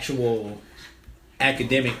 the actual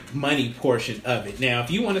academic money portion of it. Now,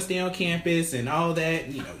 if you want to stay on campus and all that,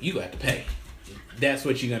 you got to pay. That's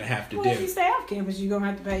what you're going to have to do. If you stay off campus, you're going to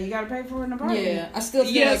have to pay. You got to pay for an apartment. Yeah, I still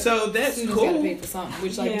feel like so that's students cool. got to pay for something,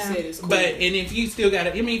 which, like you said, is cool. But, and if you still got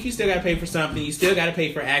to, if you still got to pay for something, you still got to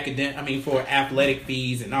pay for for athletic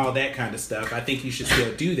fees and all that kind of stuff. I think you should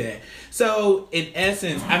still do that. So, in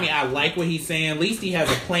essence, I like what he's saying. At least he has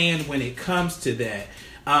a plan when it comes to that.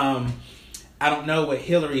 I don't know what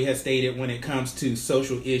Hillary has stated when it comes to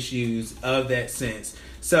social issues of that sense.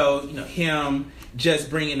 So, him just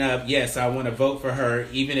bringing up, yes, I want to vote for her,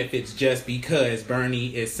 even if it's just because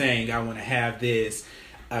Bernie is saying I want to have this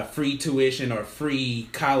free tuition or free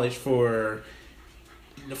college for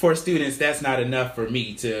students. That's not enough for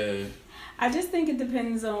me to. I just think it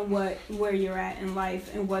depends on where you're at in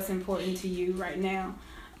life and what's important to you right now.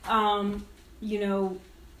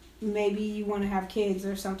 Maybe you want to have kids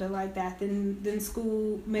or something like that. Then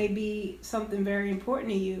school may be something very important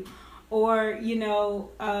to you, or you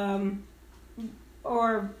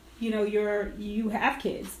have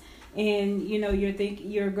kids and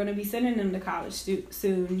you're going to be sending them to college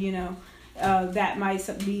soon. That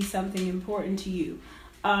might be something important to you.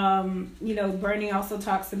 Bernie also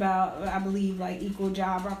talks about, I believe, like equal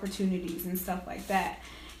job opportunities and stuff like that.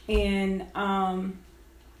 And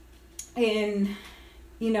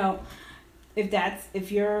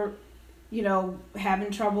if you're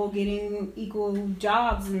having trouble getting equal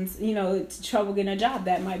jobs and, trouble getting a job,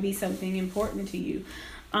 that might be something important to you.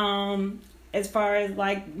 as far as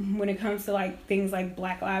like when it comes to like things like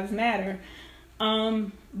Black Lives Matter.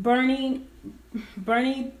 Bernie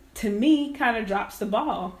to me kind of drops the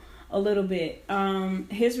ball a little bit.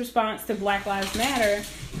 His response to Black Lives Matter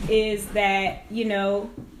is that, you know,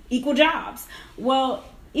 equal jobs. Well,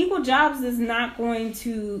 equal jobs is not going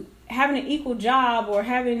to, having an equal job or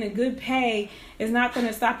having a good pay is not going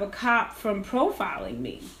to stop a cop from profiling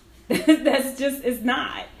me. That's just, it's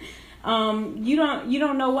not. You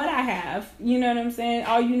don't know what I have. You know what I'm saying?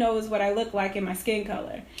 All you know is what I look like and my skin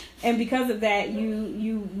color. And because of that,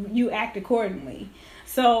 you act accordingly.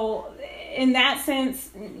 So in that sense,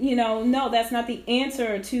 you know, no, that's not the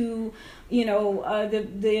answer to, you know,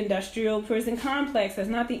 the industrial prison complex. That's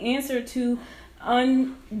not the answer to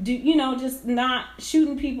you know, just not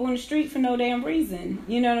shooting people in the street for no damn reason.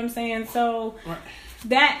 You know what I'm saying? So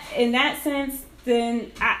that, in that sense,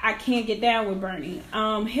 then I can't get down with Bernie.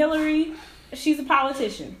 Hillary, she's a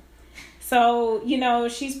politician. So, you know,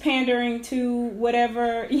 she's pandering to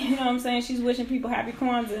whatever, you know what I'm saying? She's wishing people happy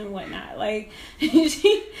Kwanzaa and whatnot. Like,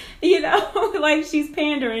 she, you know, like she's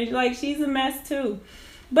pandering. Like, she's a mess too.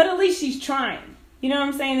 But at least she's trying. You know what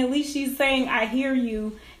I'm saying? At least she's saying, I hear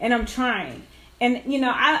you and I'm trying. And, you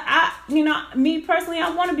know, you know, me personally,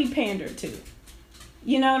 I want to be pandered to.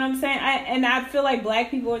 You know what I'm saying? I feel like black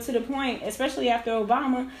people are to the point, especially after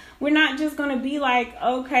Obama, we're not just going to be like,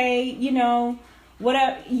 okay, you know,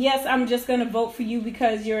 yes, I'm just going to vote for you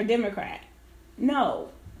because you're a Democrat. No.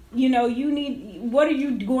 You know, what are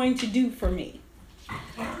you going to do for me?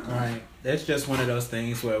 Right. That's just one of those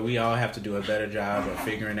things where we all have to do a better job of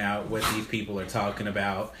figuring out what these people are talking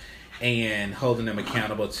about and holding them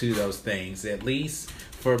accountable to those things. At least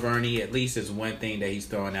for Bernie, at least is one thing that he's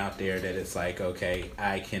throwing out there that it's like, okay,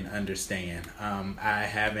 I can understand.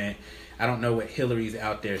 I don't know what Hillary's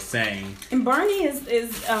out there saying. And Bernie is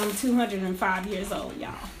 205 years old,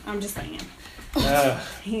 y'all. I'm just saying.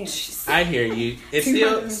 I hear you. It's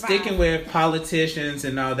still sticking with politicians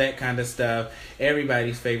and all that kind of stuff.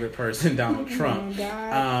 Everybody's favorite person, Donald Trump.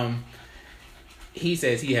 He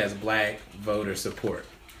says he has black voter support,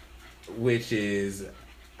 which is,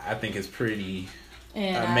 I think, is pretty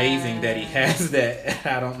amazing that he has that.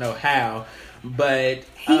 I don't know how, but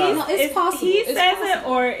it's possible. He says it,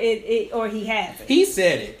 or he has it. He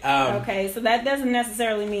said it. Okay, so that doesn't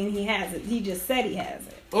necessarily mean he has it. He just said he has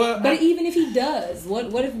it. Well, but even if he does, what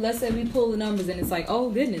if, let's say we pull the numbers and it's like, oh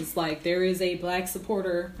goodness, like there is a black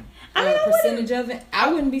supporter percentage of it,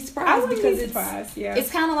 I wouldn't be surprised it's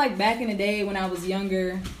kind of like back in the day when I was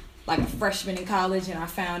younger, like a freshman in college, and I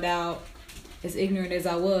found out, as ignorant as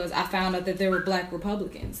I was, I found out that there were black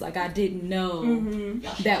Republicans. Like, I didn't know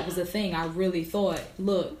that was a thing. I really thought,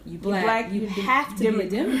 look, you black you have to be a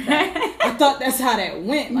Democrat. I thought that's how that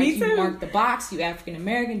went. Like, you mark the box, you African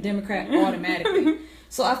American, Democrat, automatically.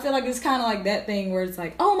 So I feel like it's kind of like that thing where it's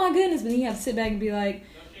like, oh my goodness, but then you have to sit back and be like,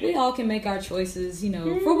 we all can make our choices, you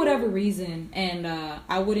know, for whatever reason. And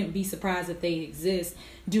I wouldn't be surprised if they exist.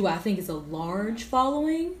 Do I think it's a large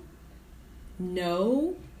following?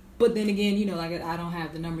 No. But then again, you know, like, I don't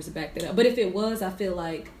have the numbers to back that up. But if it was, I feel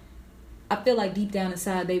like deep down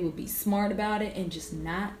inside they would be smart about it and just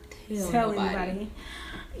not tell anybody.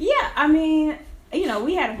 Yeah, I mean, you know,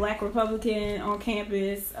 we had a black Republican on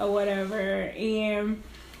campus or whatever, and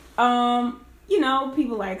you know,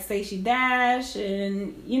 people like Stacey Dash,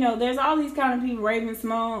 and you know, there's all these kind of people.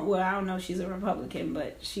 Raven-Symoné. Well, I don't know if she's a Republican,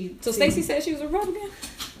 but she. So Stacey said she was a Republican.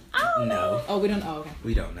 I don't know. Oh, we don't know. Okay.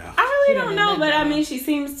 We don't know. I really don't know, but I mean, she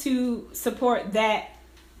seems to support that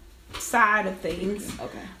side of things.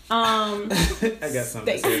 Okay. I got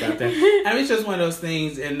something to say about that. I mean, it's just one of those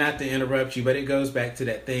things, and not to interrupt you, but it goes back to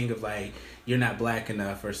that thing of like, you're not black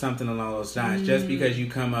enough or something along those lines. Just because you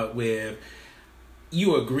come up with,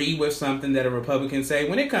 you agree with something that a Republican say,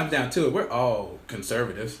 when it comes down to it, we're all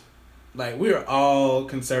conservatives. Like, we're all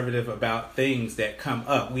conservative about things that come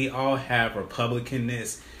up. We all have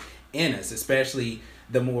Republicanness in us, especially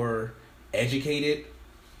the more educated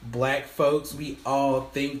black folks. We all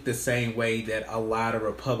think the same way that a lot of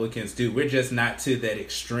Republicans do. We're just not to that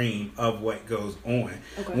extreme of what goes on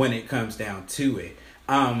when it comes down to it.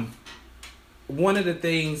 One of the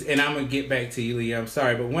things, and I'm going to get back to you, Leah, I'm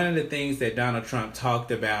sorry, but one of the things that Donald Trump talked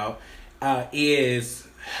about is,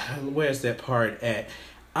 where's that part at?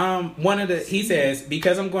 He says,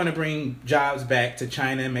 because I'm going to bring jobs back to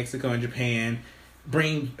China, Mexico, and Japan,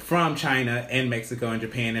 bring from China and Mexico and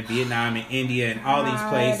Japan and Vietnam and India and all these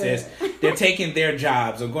places. they're taking their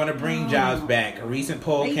jobs or going to bring jobs back. A recent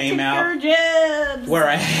poll came out jobs. where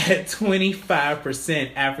I had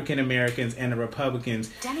 25% African Americans and the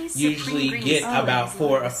Republicans usually get about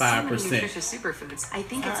 4 or 5%. Nutritious superfoods. I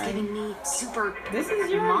think it's giving me super. This is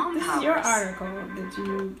your article that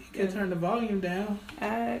you can turn the volume down.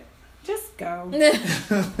 Just go.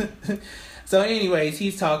 So anyways,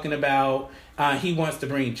 he's talking about he wants to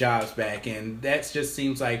bring jobs back, and that just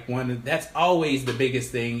seems like that's always the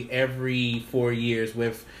biggest thing every 4 years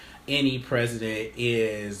with any president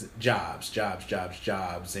is jobs.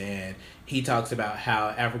 And he talks about how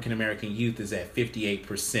African American youth is at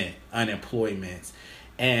 58% unemployment,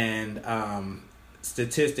 and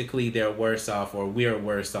statistically they're worse off, or we're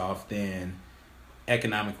worse off than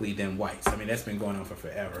economically than whites. I mean, that's been going on for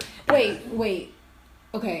forever. Wait.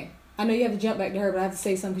 Okay. I know you have to jump back to her, but I have to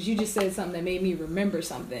say something because you just said something that made me remember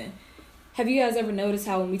something. Have you guys ever noticed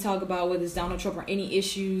how when we talk about whether it's Donald Trump or any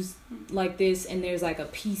issues like this, and there's like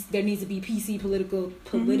there needs to be PC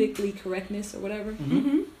politically correctness or whatever?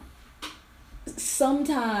 Mm-hmm.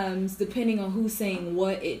 Sometimes, depending on who's saying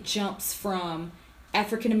what, it jumps from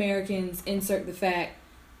African Americans, insert the fact,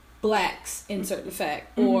 blacks, insert the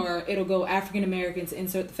fact, or it'll go African Americans,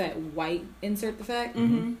 insert the fact, white, insert the fact.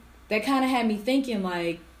 Mm-hmm. That kind of had me thinking,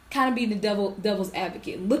 like, kind of be the devil's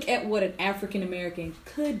advocate. Look at what an African American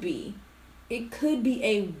could be. It could be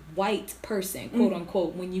a white person, quote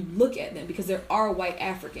unquote, when you look at them, because there are white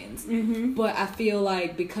Africans. Mm-hmm. But I feel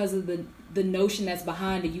like because of the notion that's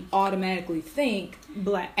behind it, you automatically think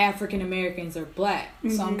black African Americans are black. Mm-hmm.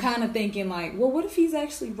 So I'm kind of thinking like, well, what if he's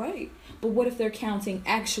actually right? But what if they're counting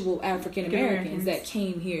actual African Americans that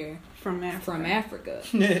came here from Africa?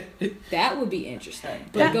 That would be interesting.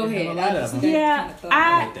 But go ahead.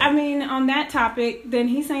 I mean, on that topic, then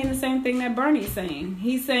he's saying the same thing that Bernie's saying.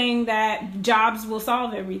 He's saying that jobs will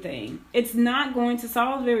solve everything. It's not going to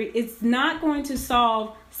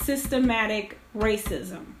solve systematic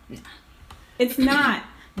racism. It's not.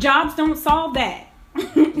 Jobs don't solve that.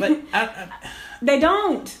 But they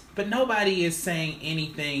don't. But nobody is saying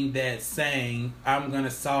anything that's saying I'm going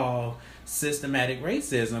to solve systematic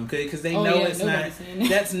racism, because they know it's not.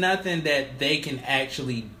 That's nothing that they can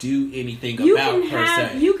actually do anything about per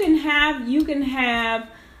se. You can have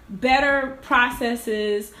better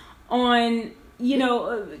processes on,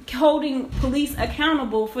 holding police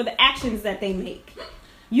accountable for the actions that they make.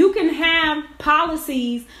 You can have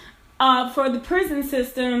policies for the prison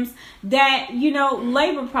systems that,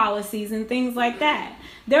 labor policies and things like that.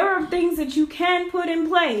 There are things that you can put in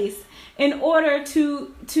place in order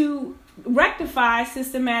to rectify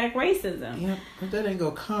systematic racism. Yeah, but that ain't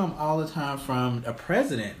gonna come all the time from a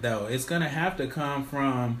president, though. It's gonna have to come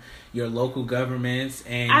from your local governments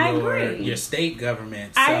and your state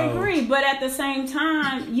governments. So. I agree, but at the same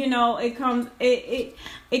time,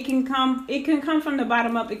 it can come from the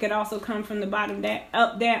bottom up. It could also come from the bottom down,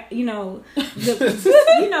 up down. You know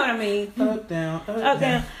what I mean? Up down, up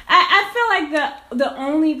down. I feel like the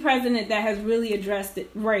only president that has really addressed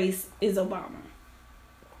race is Obama.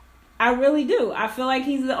 I really do. I feel like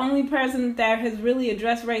he's the only president that has really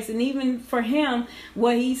addressed race. And even for him,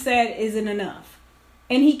 what he said isn't enough.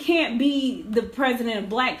 And he can't be the president of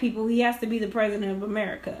black people. He has to be the president of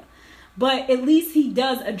America. But at least he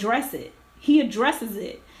does address it. He addresses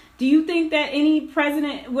it. Do you think that any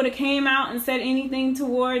president would have came out and said anything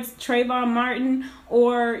towards Trayvon Martin?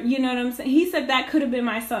 Or, you know what I'm saying? He said that could have been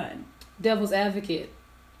my son. Devil's advocate.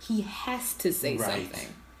 He has to say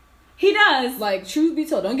something. He does. Like, truth be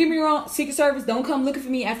told, don't get me wrong, Secret Service, don't come looking for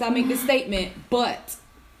me after I make this statement. But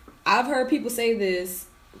I've heard people say this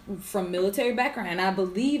from military background, and I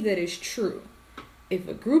believe that it's true. If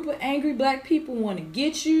a group of angry black people want to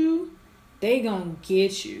get you, they gonna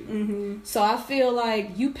get you. Mm-hmm. So I feel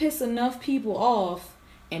like you piss enough people off,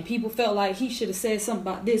 and people felt like he should have said something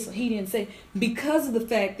about this, or he didn't say, because of the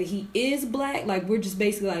fact that he is black. Like, we're just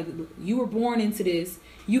basically like, you were born into this.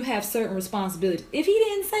 You have certain responsibilities. If he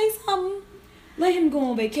didn't say something, let him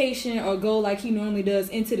go on vacation or go like he normally does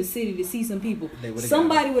into the city to see some people.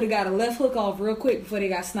 Somebody would have got a left hook off real quick before they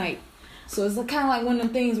got sniped. So it's kind of like one of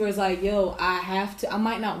them things where it's like, yo, I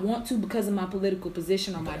might not want to because of my political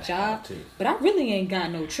position or my job, but I really ain't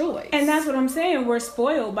got no choice. And that's what I'm saying. We're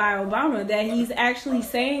spoiled by Obama, that he's actually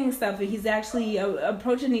saying stuff. He's actually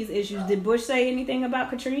approaching these issues. Did Bush say anything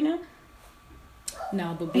about Katrina?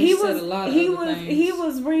 No, but Bush said a lot of other things. He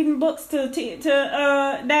was reading books to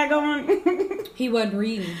daggone. He wasn't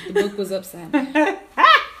reading. The book was upside down. Okay,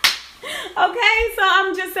 so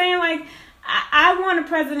I'm just saying, like, I want a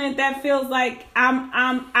president that feels like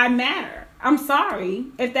I matter. I'm sorry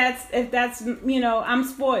if that's I'm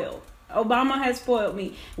spoiled. Obama has spoiled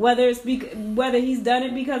me. Whether he's done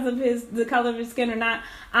it because of the color of his skin or not,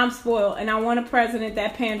 I'm spoiled, and I want a president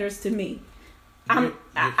that panders to me.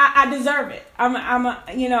 I deserve it. And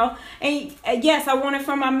yes, I want it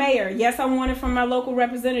from my mayor. Yes, I want it from my local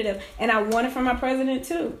representative, and I want it from my president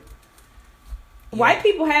too. Yeah. White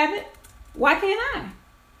people have it. Why can't I?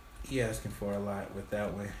 You're asking for a lot with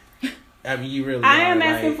that one. I mean, you really. I am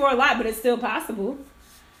asking for a lot, but it's still possible.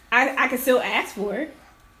 I can still ask for it.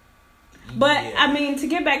 But yeah. I mean, to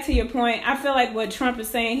get back to your point, I feel like what Trump is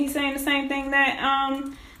saying, he's saying the same thing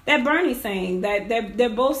that Bernie's saying, that they're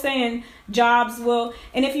both saying jobs will.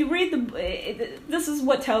 And if you read this is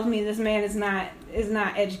what tells me this man is not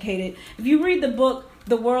educated. If you read the book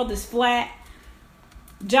The World is Flat,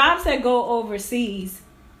 jobs that go overseas,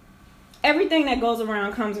 everything that goes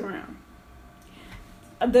around comes around.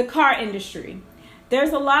 The car industry,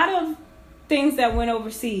 there's a lot of things that went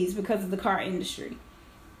overseas because of the car industry.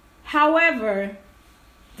 However,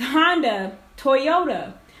 Honda,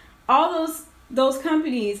 Toyota, all those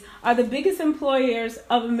companies are the biggest employers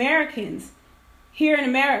of Americans here in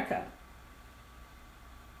America.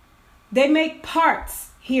 They make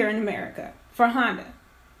parts here in America for Honda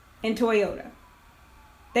and Toyota.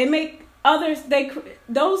 They make others.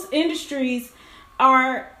 Those industries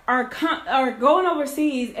are going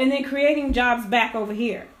overseas and then creating jobs back over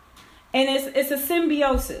here, and it's a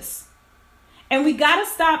symbiosis. And we gotta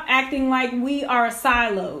stop acting like we are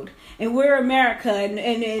siloed and we're America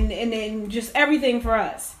and just everything for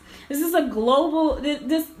us. This is a global.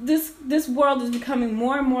 This world is becoming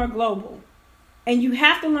more and more global, and you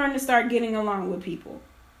have to learn to start getting along with people.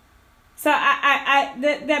 So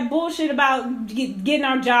that bullshit about getting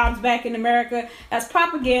our jobs back in America, that's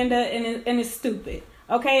propaganda and it's stupid.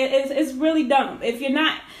 Okay, it's really dumb. If you're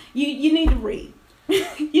not, you need to read.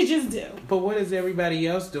 You just do. But what is everybody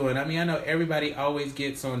else doing? I mean, I know everybody always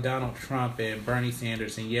gets on Donald Trump and Bernie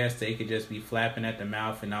Sanders, and yes, they could just be flapping at the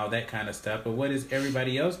mouth and all that kind of stuff. But what is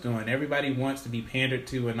everybody else doing? Everybody wants to be pandered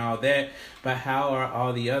to and all that. But how are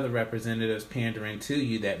all the other representatives pandering to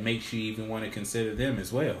you that makes you even want to consider them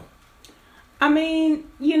as well? I mean,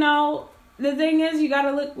 the thing is, you got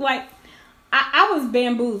to look like... I was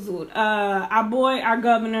bamboozled. Our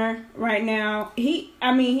governor right now, he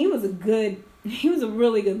was a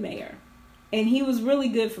really good mayor. And he was really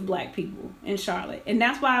good for black people in Charlotte. And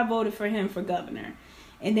that's why I voted for him for governor.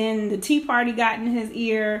 And then the Tea Party got in his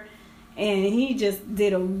ear, and he just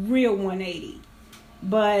did a real 180.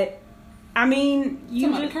 But, I mean...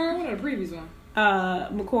 the current one or the previous one?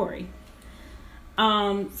 McCrory.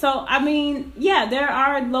 So, I mean, yeah,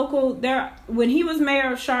 when he was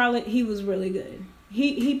mayor of Charlotte, he was really good.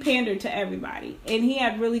 He pandered to everybody, and he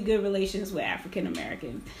had really good relations with African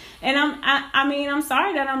Americans. And I'm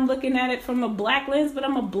sorry that I'm looking at it from a black lens, but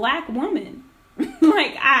I'm a black woman.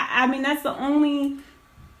 I mean, that's the only,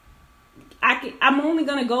 I'm only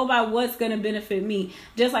going to go by what's going to benefit me.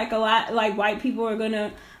 Just like white people are going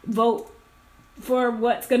to vote for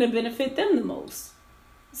what's going to benefit them the most.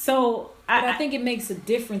 So I think it makes a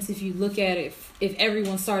difference if you look at it, if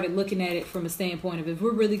everyone started looking at it from a standpoint of, if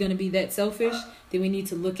we're really going to be that selfish, then we need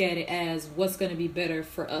to look at it as what's going to be better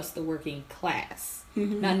for us, the working class.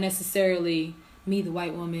 Mm-hmm. Not necessarily me, the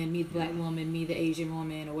white woman, me, the black woman, me, the Asian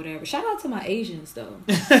woman, or whatever. Shout out to my Asians, though.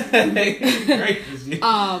 But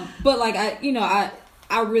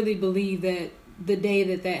I really believe that the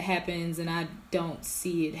day that happens, and I don't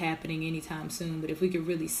see it happening anytime soon, but if we could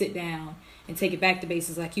really sit down and take it back to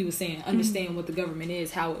basics, like you were saying, understand mm-hmm. what the government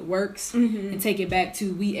is, how it works, mm-hmm. and take it back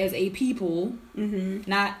to we as a people, mm-hmm.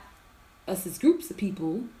 not us as groups of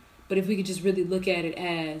people, but if we could just really look at it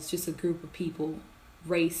as just a group of people,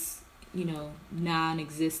 race,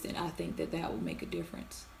 non-existent, I think that will make a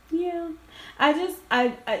difference. Yeah.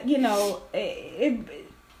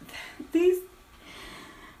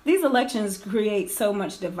 These elections create so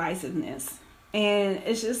much divisiveness, and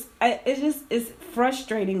it's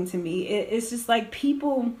frustrating to me. It's just like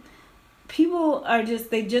people are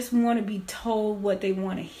they just want to be told what they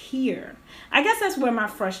want to hear. I guess that's where my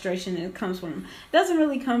frustration comes from. It doesn't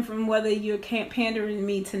really come from whether you're pandering to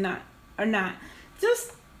me or not.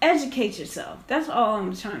 Just educate yourself. That's all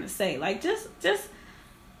I'm trying to say. Like, just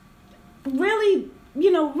really,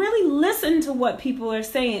 really listen to what people are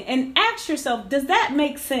saying and ask yourself, does that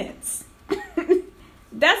make sense?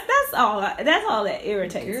 That's all that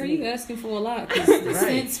irritates me. Girl, you asking for a lot, because the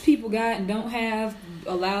sense people got and don't have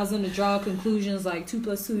allows them to draw conclusions like 2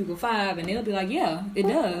 + 2 = 5, and they'll be like, yeah, it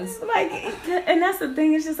does. And that's the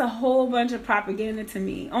thing. It's just a whole bunch of propaganda to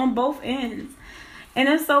me on both ends. And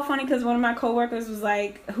it's so funny because one of my coworkers was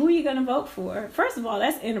like, who are you going to vote for? First of all,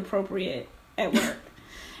 that's inappropriate at work.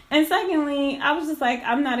 And secondly, I was just like,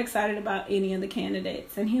 I'm not excited about any of the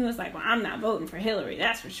candidates. And he was like, well, I'm not voting for Hillary,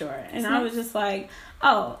 that's for sure. And I was just like,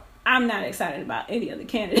 oh, I'm not excited about any of the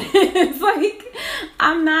candidates. Like,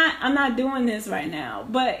 I'm not doing this right now.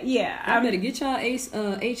 But yeah, I better get y'all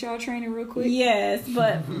HR training real quick. Yes,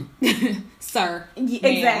 but sir,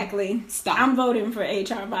 exactly. Stop. I'm voting for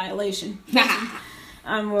HR violation.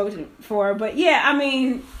 I'm voting for, but yeah, I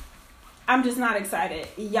mean, I'm just not excited.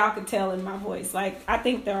 Y'all could tell in my voice. Like, I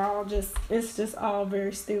think they're all it's just all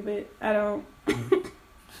very stupid. I don't.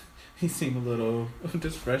 He seemed a little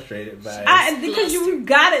just frustrated by it. Because you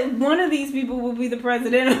got it. One of these people will be the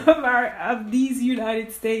president of these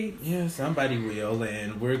United States. Yeah, somebody will,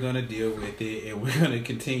 and we're gonna deal with it, and we're gonna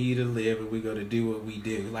continue to live, and we're gonna do what we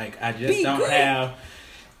do. Like, I just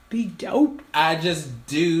Be dope. I just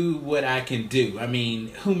do what I can do. I mean,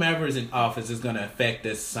 whomever is in office is gonna affect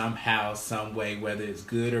us somehow, some way, whether it's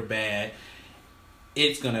good or bad.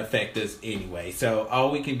 It's going to affect us anyway. So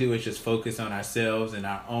all we can do is just focus on ourselves and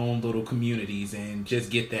our own little communities and just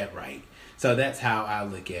get that right. So that's how I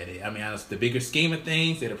look at it. I mean, it's the bigger scheme of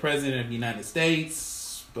things. They're the president of the United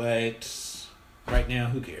States. But right now,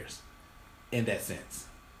 who cares? In that sense.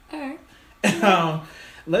 All right.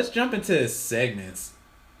 Let's jump into segments.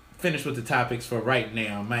 Finish with the topics for right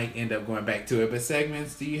now. Might end up going back to it. But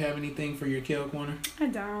segments, do you have anything for your Kill Corner? I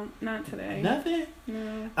don't. Not today. Nothing?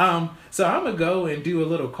 No. So I'm gonna go and do a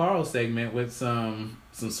little Carl segment with some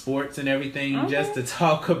sports and everything, just to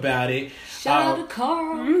talk about it. Shout out to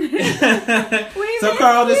Carl. So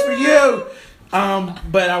Carl, this for you.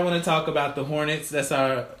 But I want to talk about the Hornets. It's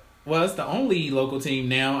the only local team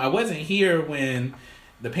now. I wasn't here when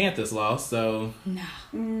the Panthers lost, so no,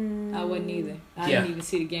 I wasn't either. I didn't even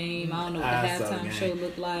see the game. I don't know what the halftime show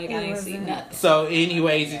looked like. I didn't see nothing. So,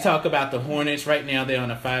 anyways, you talk about the Hornets. Right now, they're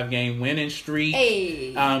on a 5-game winning streak.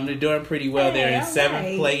 Hey. They're doing pretty well. They're in 7th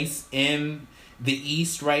right. place in the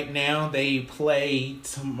East right now. They play,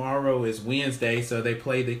 tomorrow is Wednesday, so they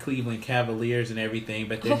play the Cleveland Cavaliers and everything,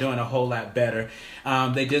 but they're doing a whole lot better.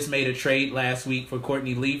 They just made a trade last week for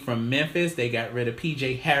Courtney Lee from Memphis. They got rid of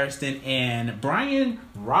P.J. Harrison and Brian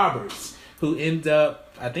Roberts, who ends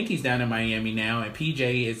up, I think he's down in Miami now, and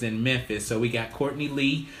P.J. is in Memphis. So we got Courtney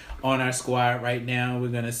Lee on our squad right now. We're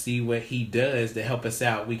going to see what he does to help us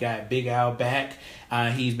out. We got Big Al back.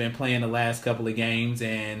 He's been playing the last couple of games,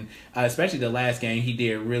 and especially the last game, he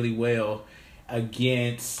did really well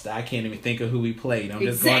against, I can't even think of who we played. I'm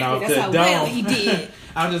just going off the dome. Well he did.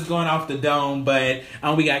 I'm just going off the dome, but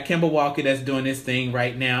we got Kemba Walker that's doing this thing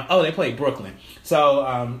right now. Oh, they played Brooklyn. So,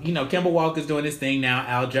 Kemba Walker's doing this thing now.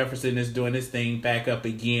 Al Jefferson is doing this thing back up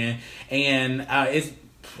again. And it's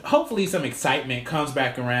hopefully some excitement comes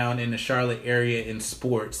back around in the Charlotte area in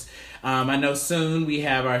sports. I know soon we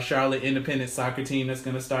have our Charlotte Independent Soccer team that's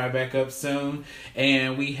going to start back up soon,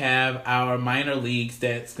 and we have our minor league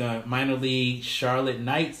Charlotte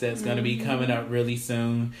Knights that's going to be coming up really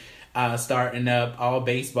soon. Starting up, all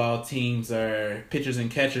baseball teams are pitchers and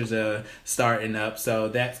catchers are starting up, so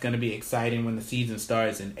that's going to be exciting when the season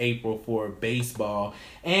starts in April for baseball.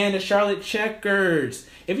 And the Charlotte Checkers.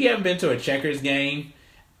 If you haven't been to a Checkers game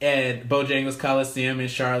at Bojangles Coliseum in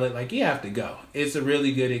Charlotte, you have to go. It's a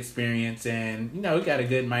really good experience, and we got a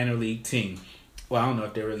good minor league team. Well, I don't know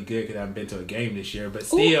if they're really good because I haven't been to a game this year, but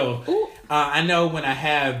still, I know when I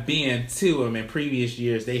have been to them in previous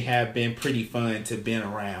years, they have been pretty fun to been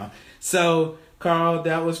around. So, Carl,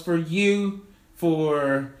 that was for you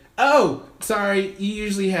for... Oh, sorry, you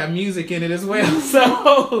usually have music in it as well,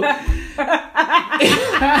 so...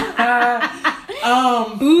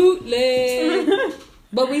 Bootleg.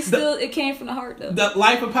 But it came from the heart, though. The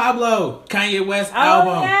Life of Pablo, Kanye West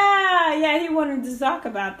album. Yeah, he wanted to talk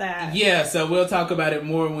about that. Yeah, so we'll talk about it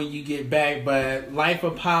more when you get back. But Life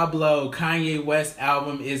of Pablo, Kanye West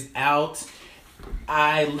album is out.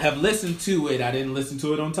 I have listened to it. I didn't listen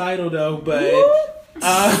to it on Tidal, though, but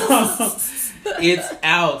it's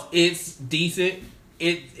out. It's decent.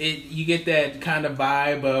 You get that kind of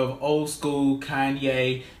vibe of old school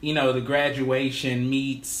Kanye. The Graduation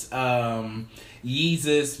meets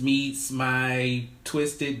Yeezus meets My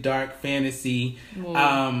Twisted Dark Fantasy.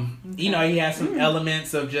 Okay. He has some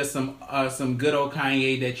elements of just some good old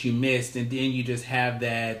Kanye that you missed, and then you just have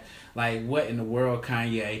that what in the world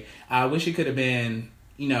Kanye. I wish it could have been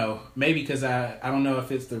maybe because I don't know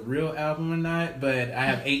if it's the real album or not, but I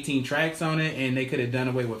have 18 tracks on it, and they could have done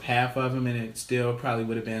away with half of them, and it still probably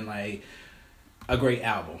would have been a great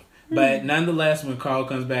album. But nonetheless, when Carl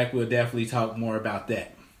comes back, we'll definitely talk more about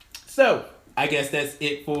that. So I guess that's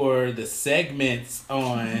it for the segments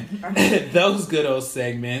on those good old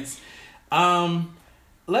segments.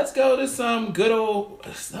 let's go to some good old.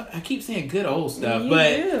 I keep saying good old stuff, You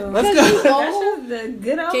but do. let's Because go. That's just the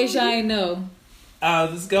good old. In case y'all ain't know.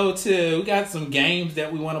 Let's go to. We got some games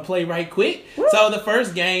that we want to play right quick. So the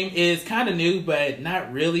first game is kind of new, but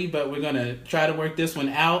not really. But we're gonna try to work this one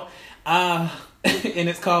out. And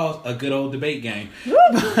it's called a good old debate game.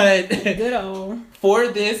 But Good old. for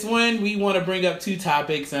this one, we want to bring up two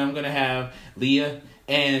topics, and I'm gonna have Leah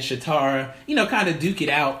and Shatara, kind of duke it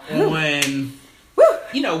out on,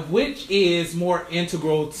 which is more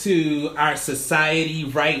integral to our society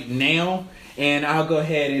right now. And I'll go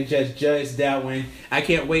ahead and just judge that one. I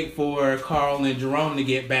can't wait for Carl and Jerome to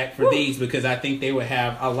get back for these, because I think they would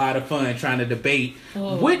have a lot of fun trying to debate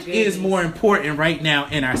which is more important right now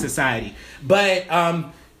in our society. But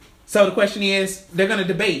so the question is, they're going to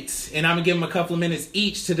debate, and I'm going to give them a couple of minutes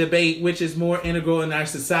each to debate which is more integral in our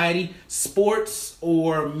society, sports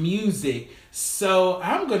or music. So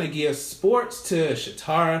I'm going to give sports to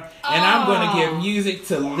Shatara, and I'm going to give music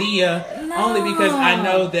to Leah, only because I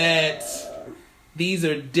know that these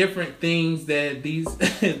are different things that these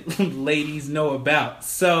ladies know about.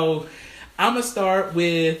 So I'm going to start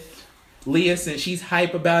with Leah, since she's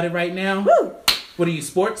hype about it right now. Woo! What are you,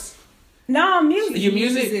 sports? No, music. Your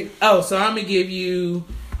music? Music. Oh, so I'm going to give you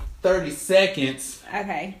 30 seconds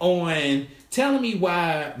Okay. on telling me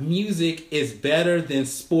why music is better than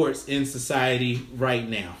sports in society right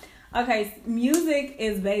now. Okay, music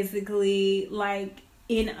is basically like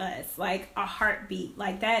in us, like a heartbeat.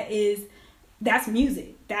 Like that's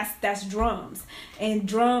music. That's drums. And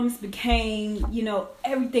drums became,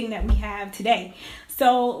 everything that we have today.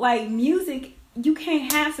 So like music, you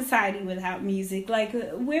can't have society without music. Like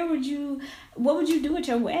what would you do at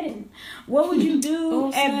your wedding? What would you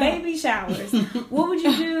do at baby showers? What would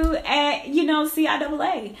you do at,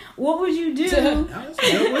 CIAA? What would you do? That's a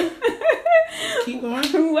good one. Keep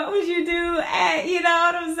going. What would you do at,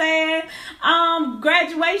 what I'm saying?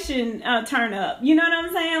 Graduation turn up. You know what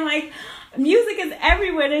I'm saying? Like, music is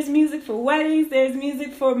everywhere. There's music for weddings. There's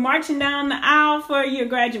music for marching down the aisle for your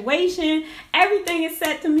graduation. Everything is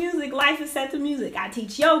set to music. Life is set to music. I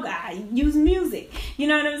teach yoga. I use music. You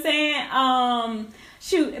know what I'm saying?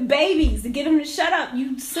 Shoot, babies, to get them to shut up,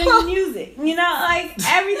 you sing music. Like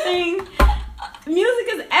everything. Music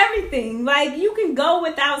is everything. Like, you can go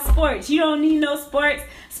without sports. You don't need no sports.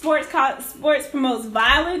 Sports promotes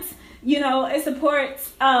violence. It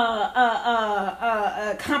supports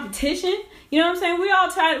competition. You know what I'm saying?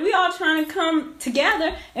 We all trying to come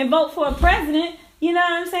together and vote for a president. You know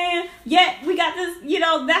what I'm saying? Yet we got this.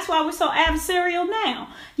 That's why we're so adversarial now.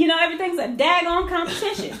 Everything's a daggone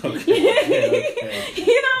competition. Okay.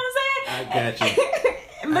 You know what I'm saying? I got you.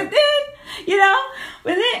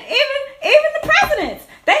 But then even the presidents,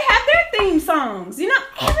 they have their theme songs.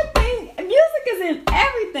 Everything. Music is in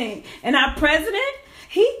everything. And our president,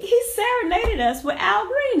 he serenaded us with Al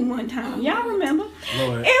Green one time. Y'all remember?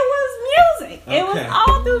 Lord. It was music. It was Okay.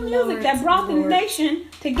 all through music Lord, that brought the Lord. nation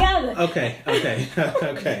together. Okay.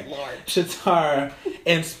 Shatara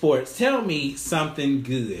and sports. Tell me something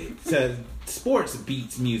good. So sports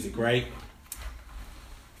beats music, right?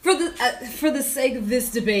 For the sake of this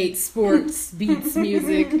debate, sports beats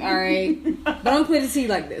music, all right? But I'm going to put it to you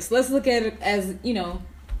like this. Let's look at it as,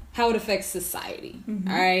 how it affects society,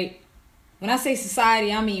 all right? When I say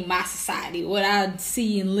society, I mean my society, what I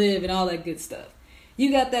see and live and all that good stuff.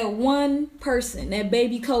 You got that one person, that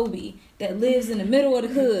baby Kobe, that lives in the middle of the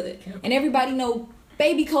hood, and everybody know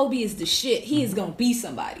baby Kobe is the shit. He is gonna be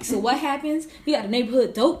somebody. So what happens? You got the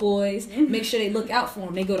neighborhood dope boys. Make sure they look out for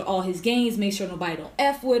him. They go to all his games. Make sure nobody don't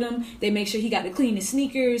F with him. They make sure he got the cleanest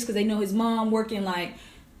sneakers because they know his mom working like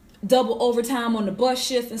double overtime on the bus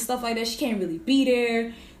shift and stuff like that. She can't really be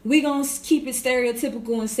there. We gonna keep it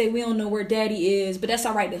stereotypical and say we don't know where daddy is, but that's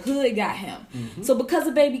all right. The hood got him. Mm-hmm. So because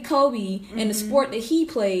of baby Kobe and the sport that he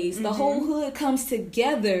plays, the whole hood comes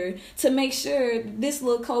together to make sure this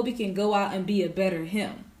little Kobe can go out and be a better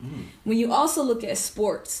him. When you also look at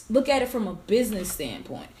sports, look at it from a business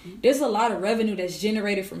standpoint. There's a lot of revenue that's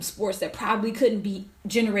generated from sports that probably couldn't be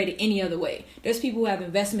generated any other way. There's people who have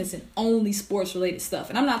investments in only sports related stuff.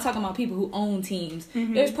 And I'm not talking about people who own teams.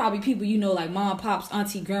 There's probably people like mom, pops,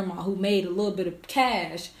 auntie, grandma who made a little bit of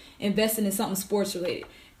cash investing in something sports related.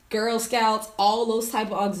 Girl Scouts, all those type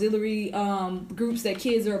of auxiliary groups that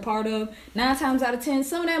kids are a part of. 9 times out of 10,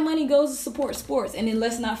 some of that money goes to support sports. And then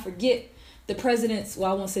let's not forget the president's,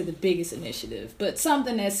 well, I won't say the biggest initiative, but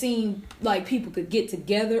something that seemed like people could get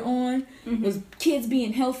together on was kids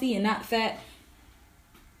being healthy and not fat.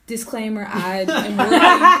 Disclaimer, I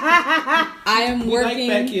am working.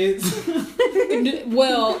 Like fat kids.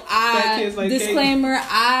 Well, Fat kids like disclaimer,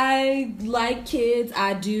 I like kids.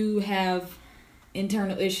 I do have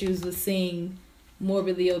internal issues with seeing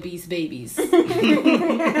morbidly obese babies because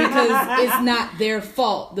it's not their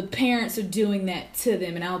fault. The parents are doing that to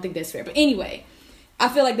them, and I don't think that's fair. But anyway, I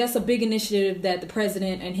feel like that's a big initiative that the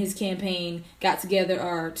president and his campaign got together,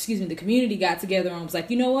 or excuse me, the community got together and was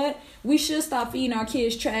like, you know what? We should stop feeding our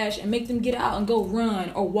kids trash and make them get out and go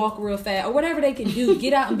run or walk real fast or whatever they can do.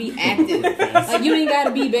 Get out and be active. Like, you ain't got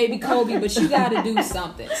to be baby Kobe, but you got to do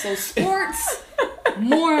something. So sports,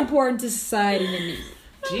 more important to society than music.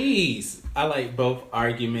 Jeez, I like both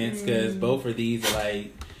arguments because both of these are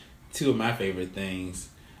like two of my favorite things.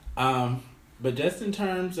 But just in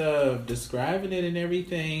terms of describing it and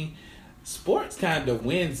everything, sports kind of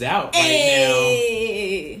wins out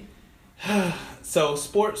right now. So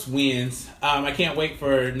sports wins. I can't wait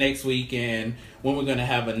for next week and when we're going to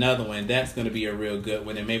have another one. That's going to be a real good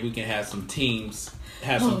one. And maybe we can have some teams,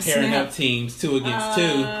 pairing up teams 2 against 2.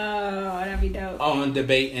 Oh, that'd be dope. On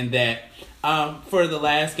debating that. For the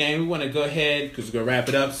last game, we want to go ahead because we're going to wrap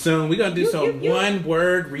it up soon. We're going to do some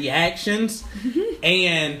one-word reactions.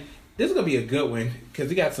 And this is going to be a good one because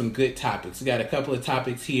we got some good topics. We got a couple of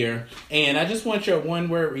topics here. And I just want your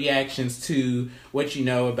one-word reactions to what you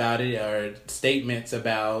know about it or statements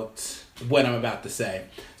about what I'm about to say.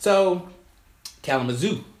 So,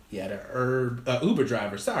 Kalamazoo, you had a Uber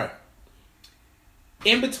driver,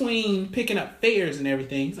 in between picking up fares and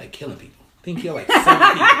everything, he's like killing people. I think he killed like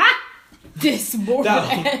 7 people. This morbid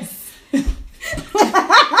ass.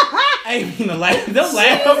 I ain't mean to laugh. Don't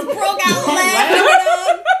laugh. Broke out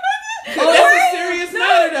laughing. That's a serious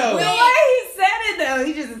matter, though. The way he said it, though,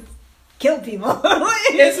 he just killed people.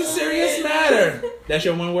 It's a serious matter. That's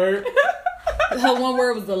your one word? Her one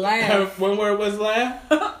word was the laugh. Her one word was laugh?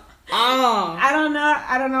 I don't know.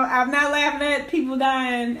 I'm not laughing at people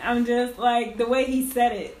dying. I'm just like, the way he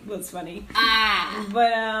said it was funny.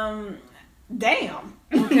 But, damn.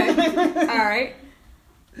 Okay. All right.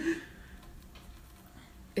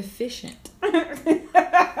 Efficient.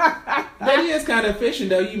 That is kind of efficient,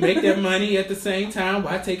 though. You make that money at the same time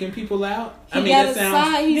while taking people out. He's Did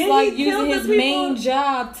like he kill using the his people? main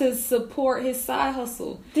job to support his side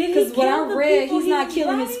hustle. Did he Because what kill I the read, people he's he not was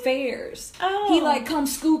killing his driving? fares. Oh. He like come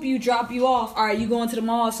scoop you, drop you off. All right, you going to the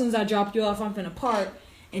mall. As soon as I drop you off, I'm finna park.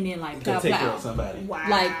 And then like Go plow take care plow. of somebody. Wow.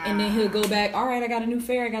 Like, and then he'll go back. All right, I got a new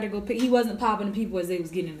fare. I got to go pick. He wasn't popping the people as they was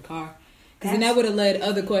getting in the car. Because then that would have led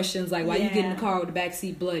other questions like, why you get in the car with the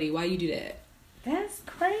backseat bloody? Why you do that? That's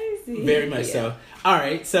crazy. Very much so. All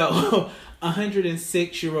right, so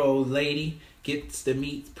 106-year-old lady gets to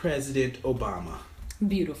meet President Obama.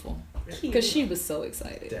 Beautiful. Cute. Because she was so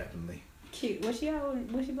excited. Definitely. Cute. Was she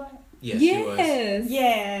black? Yes, she was.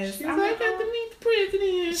 Yes. She was like, I got to meet the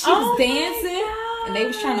president. She was dancing, and they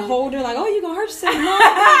was trying to hold her like, "Oh, you gonna hurt yourself?"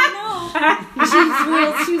 No.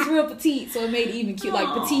 She was real petite, so it made it even cute.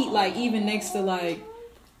 Like petite, like even next to like,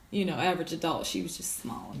 you know, average adult. She was just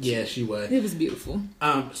small. Yeah, she was. It was beautiful.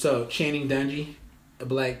 So Channing Dungey, a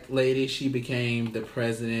black lady, she became the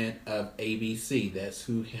president of ABC. That's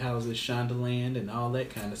who houses Shondaland and all that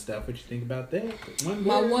kind of stuff. What you think about that?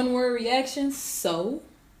 My one word reaction: so.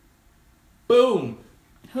 Boom.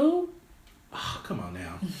 Who? Oh, come on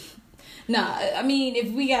now. Nah, I mean,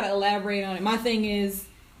 if we gotta elaborate on it, my thing is,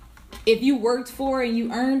 if you worked for it and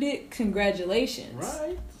you earned it, congratulations.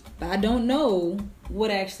 Right. But I don't know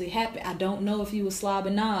what actually happened. I don't know if you was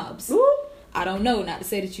slobbing knobs. Ooh. I don't know. Not to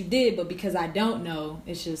say that you did, but because I don't know,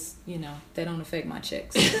 it's just, you know, that don't affect my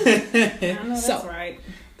checks. I know that's right.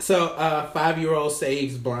 So, 5-year-old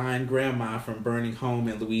saves blind grandma from burning home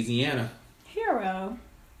in Louisiana. Hero.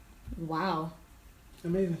 Wow.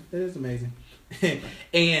 Amazing. That is amazing.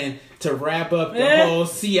 And to wrap up the whole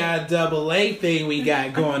CIAA thing we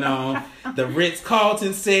got going on, the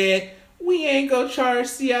Ritz-Carlton said, we ain't gonna charge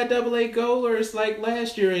CIAA goers like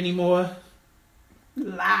last year anymore.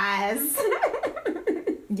 Lies.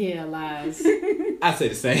 Yeah, lies. I say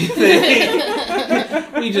the same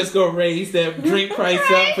thing. We just gonna raise that drink price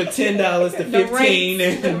up for $10 to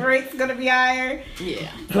 $15. The rate's gonna be higher. Yeah.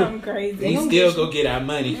 Something crazy. We still go get our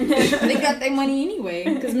money. They got their money anyway.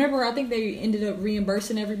 Because remember, I think they ended up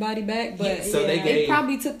reimbursing everybody back. But Yeah, so they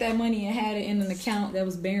probably took that money and had it in an account that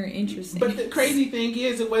was bearing interest. But the crazy thing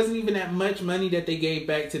is, it wasn't even that much money that they gave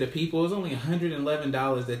back to the people. It was only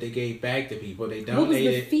 $111 that they gave back to people. They donated. What was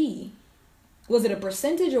the fee? Was it a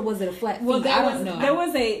percentage or was it a flat fee? Well, I don't know. There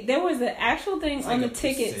was an actual thing It's on like the a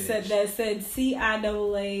ticket percentage. that said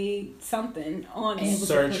CIAA something on it.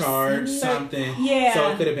 Surcharge something. Yeah.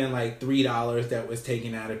 So it could have been like $3 that was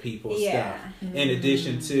taken out of people's Yeah. stuff, in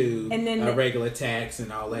addition to And then a regular tax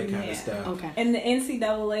and all that kind of stuff. Okay. And the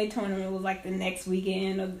NCAA tournament was like the next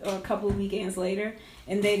weekend or a couple of weekends later,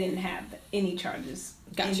 and they didn't have any charges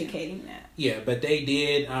Gotcha. indicating that. Yeah, but they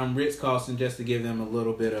did Ritz-Carlton, just to give them a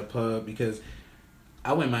little bit of pub, because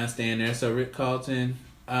I wouldn't mind staying there. So Ritz-Carlton,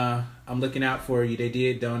 I'm looking out for you. They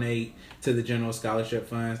did donate to the General Scholarship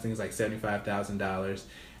Funds, things like $75,000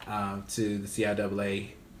 to the CIAA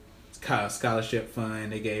Scholarship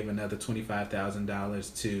Fund. They gave another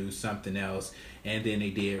 $25,000 to something else, and then they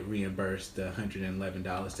did reimburse the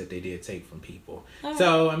 $111 that they did take from people. Right.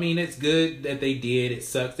 So, I mean, it's good that they did. It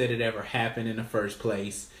sucks that it ever happened in the first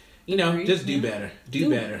place. You know, just do better. Do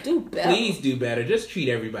better. Do better. Please do better. Just treat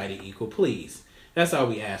everybody equal, please. That's all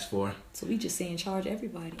we ask for. So we just saying charge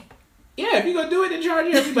everybody. Yeah, if you're going to do it, then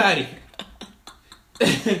charge everybody.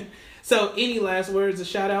 So, any last words or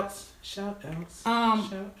shout-outs? Shout-outs.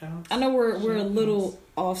 I know we're a little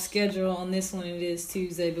off schedule on this one. It is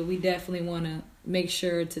Tuesday, but we definitely want to make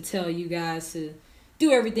sure to tell you guys to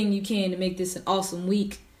do everything you can to make this an awesome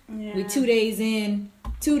week. Yeah. We're 2 days in.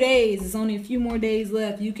 2 days. There's only a few more days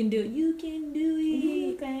left. You can do it. You can do it.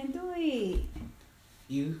 You can do it.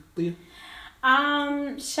 You, Leah?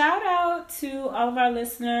 Shout out to all of our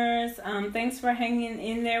listeners. Thanks for hanging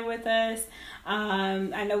in there with us.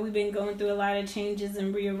 I know we've been going through a lot of changes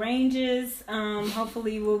and rearranges.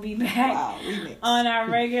 Hopefully we'll be back on our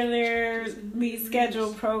regularly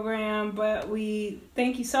scheduled program, but we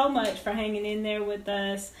thank you so much for hanging in there with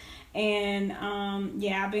us. And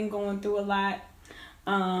I've been going through a lot,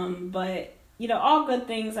 but all good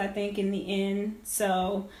things, I think, in the end.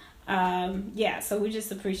 So so we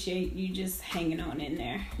just appreciate you just hanging on in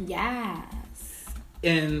there. Yes.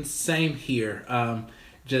 And same here.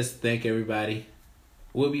 Just thank everybody.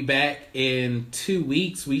 We'll be back in 2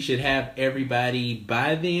 weeks. We should have everybody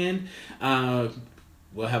by then.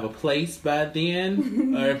 We'll have a place by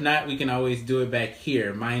then. Or if not, we can always do it back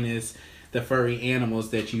here, minus the furry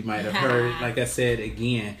animals that you might have heard. Like I said,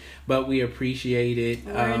 again. But we appreciate it.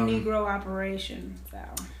 We're a Negro operation, so...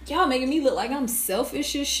 Y'all making me look like I'm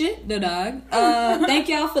selfish as shit, the dog. Thank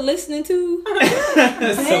y'all for listening to.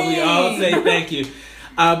 So we all say thank you.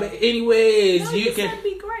 But anyways, no, you can said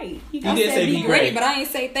be great. You did say be great, but I ain't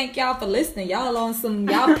say thank y'all for listening. Y'all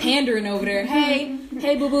pandering over there. Hey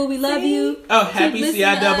boo boo, we love you. Oh, happy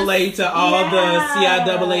CIAA to all the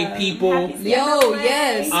CIAA people. Yo,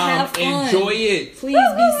 yes, have fun. Enjoy it. Please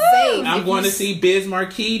be safe. I'm going to see Biz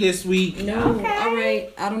Marquis this week. No, okay. All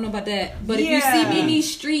right. I don't know about that, but if you see me in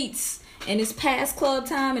these streets and it's past club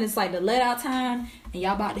time and it's like the let out time, and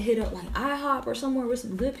y'all about to hit up like IHOP or somewhere with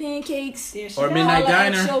some good pancakes. Or Midnight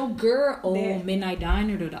Diner. Holla at your girl. Oh, Midnight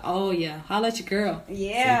Diner. Oh, yeah. Holla at your girl.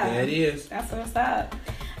 Yeah. See, that is. That's what's up.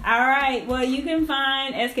 All right. Well, you can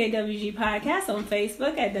find SKWG Podcast on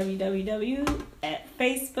Facebook at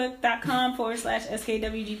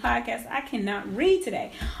facebook.com/SKWG Podcast. I cannot read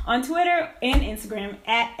today. On Twitter and Instagram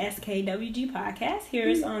at SKWG Podcast. Here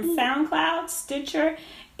is on SoundCloud, Stitcher,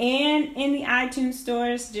 and in the iTunes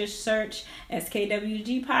stores. Just search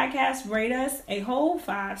SKWG Podcast. Rate us a whole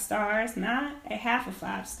 5 stars, not a half of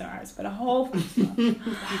 5 stars, but a whole 5 stars.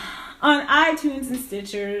 On iTunes and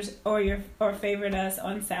Stitchers, or favorite us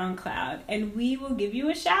on SoundCloud, and we will give you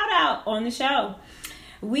a shout out on the show.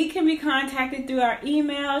 We can be contacted through our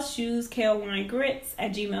email,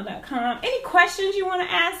 shoeskalewinegrits@gmail.com. Any questions you want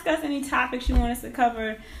to ask us, any topics you want us to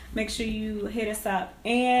cover, make sure you hit us up.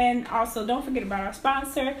 And also, don't forget about our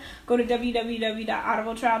sponsor. Go to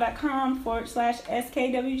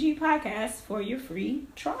www.audibletrial.com/SKWG Podcast for your free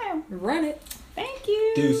trial. Run it. Thank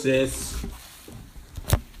you. Deuces.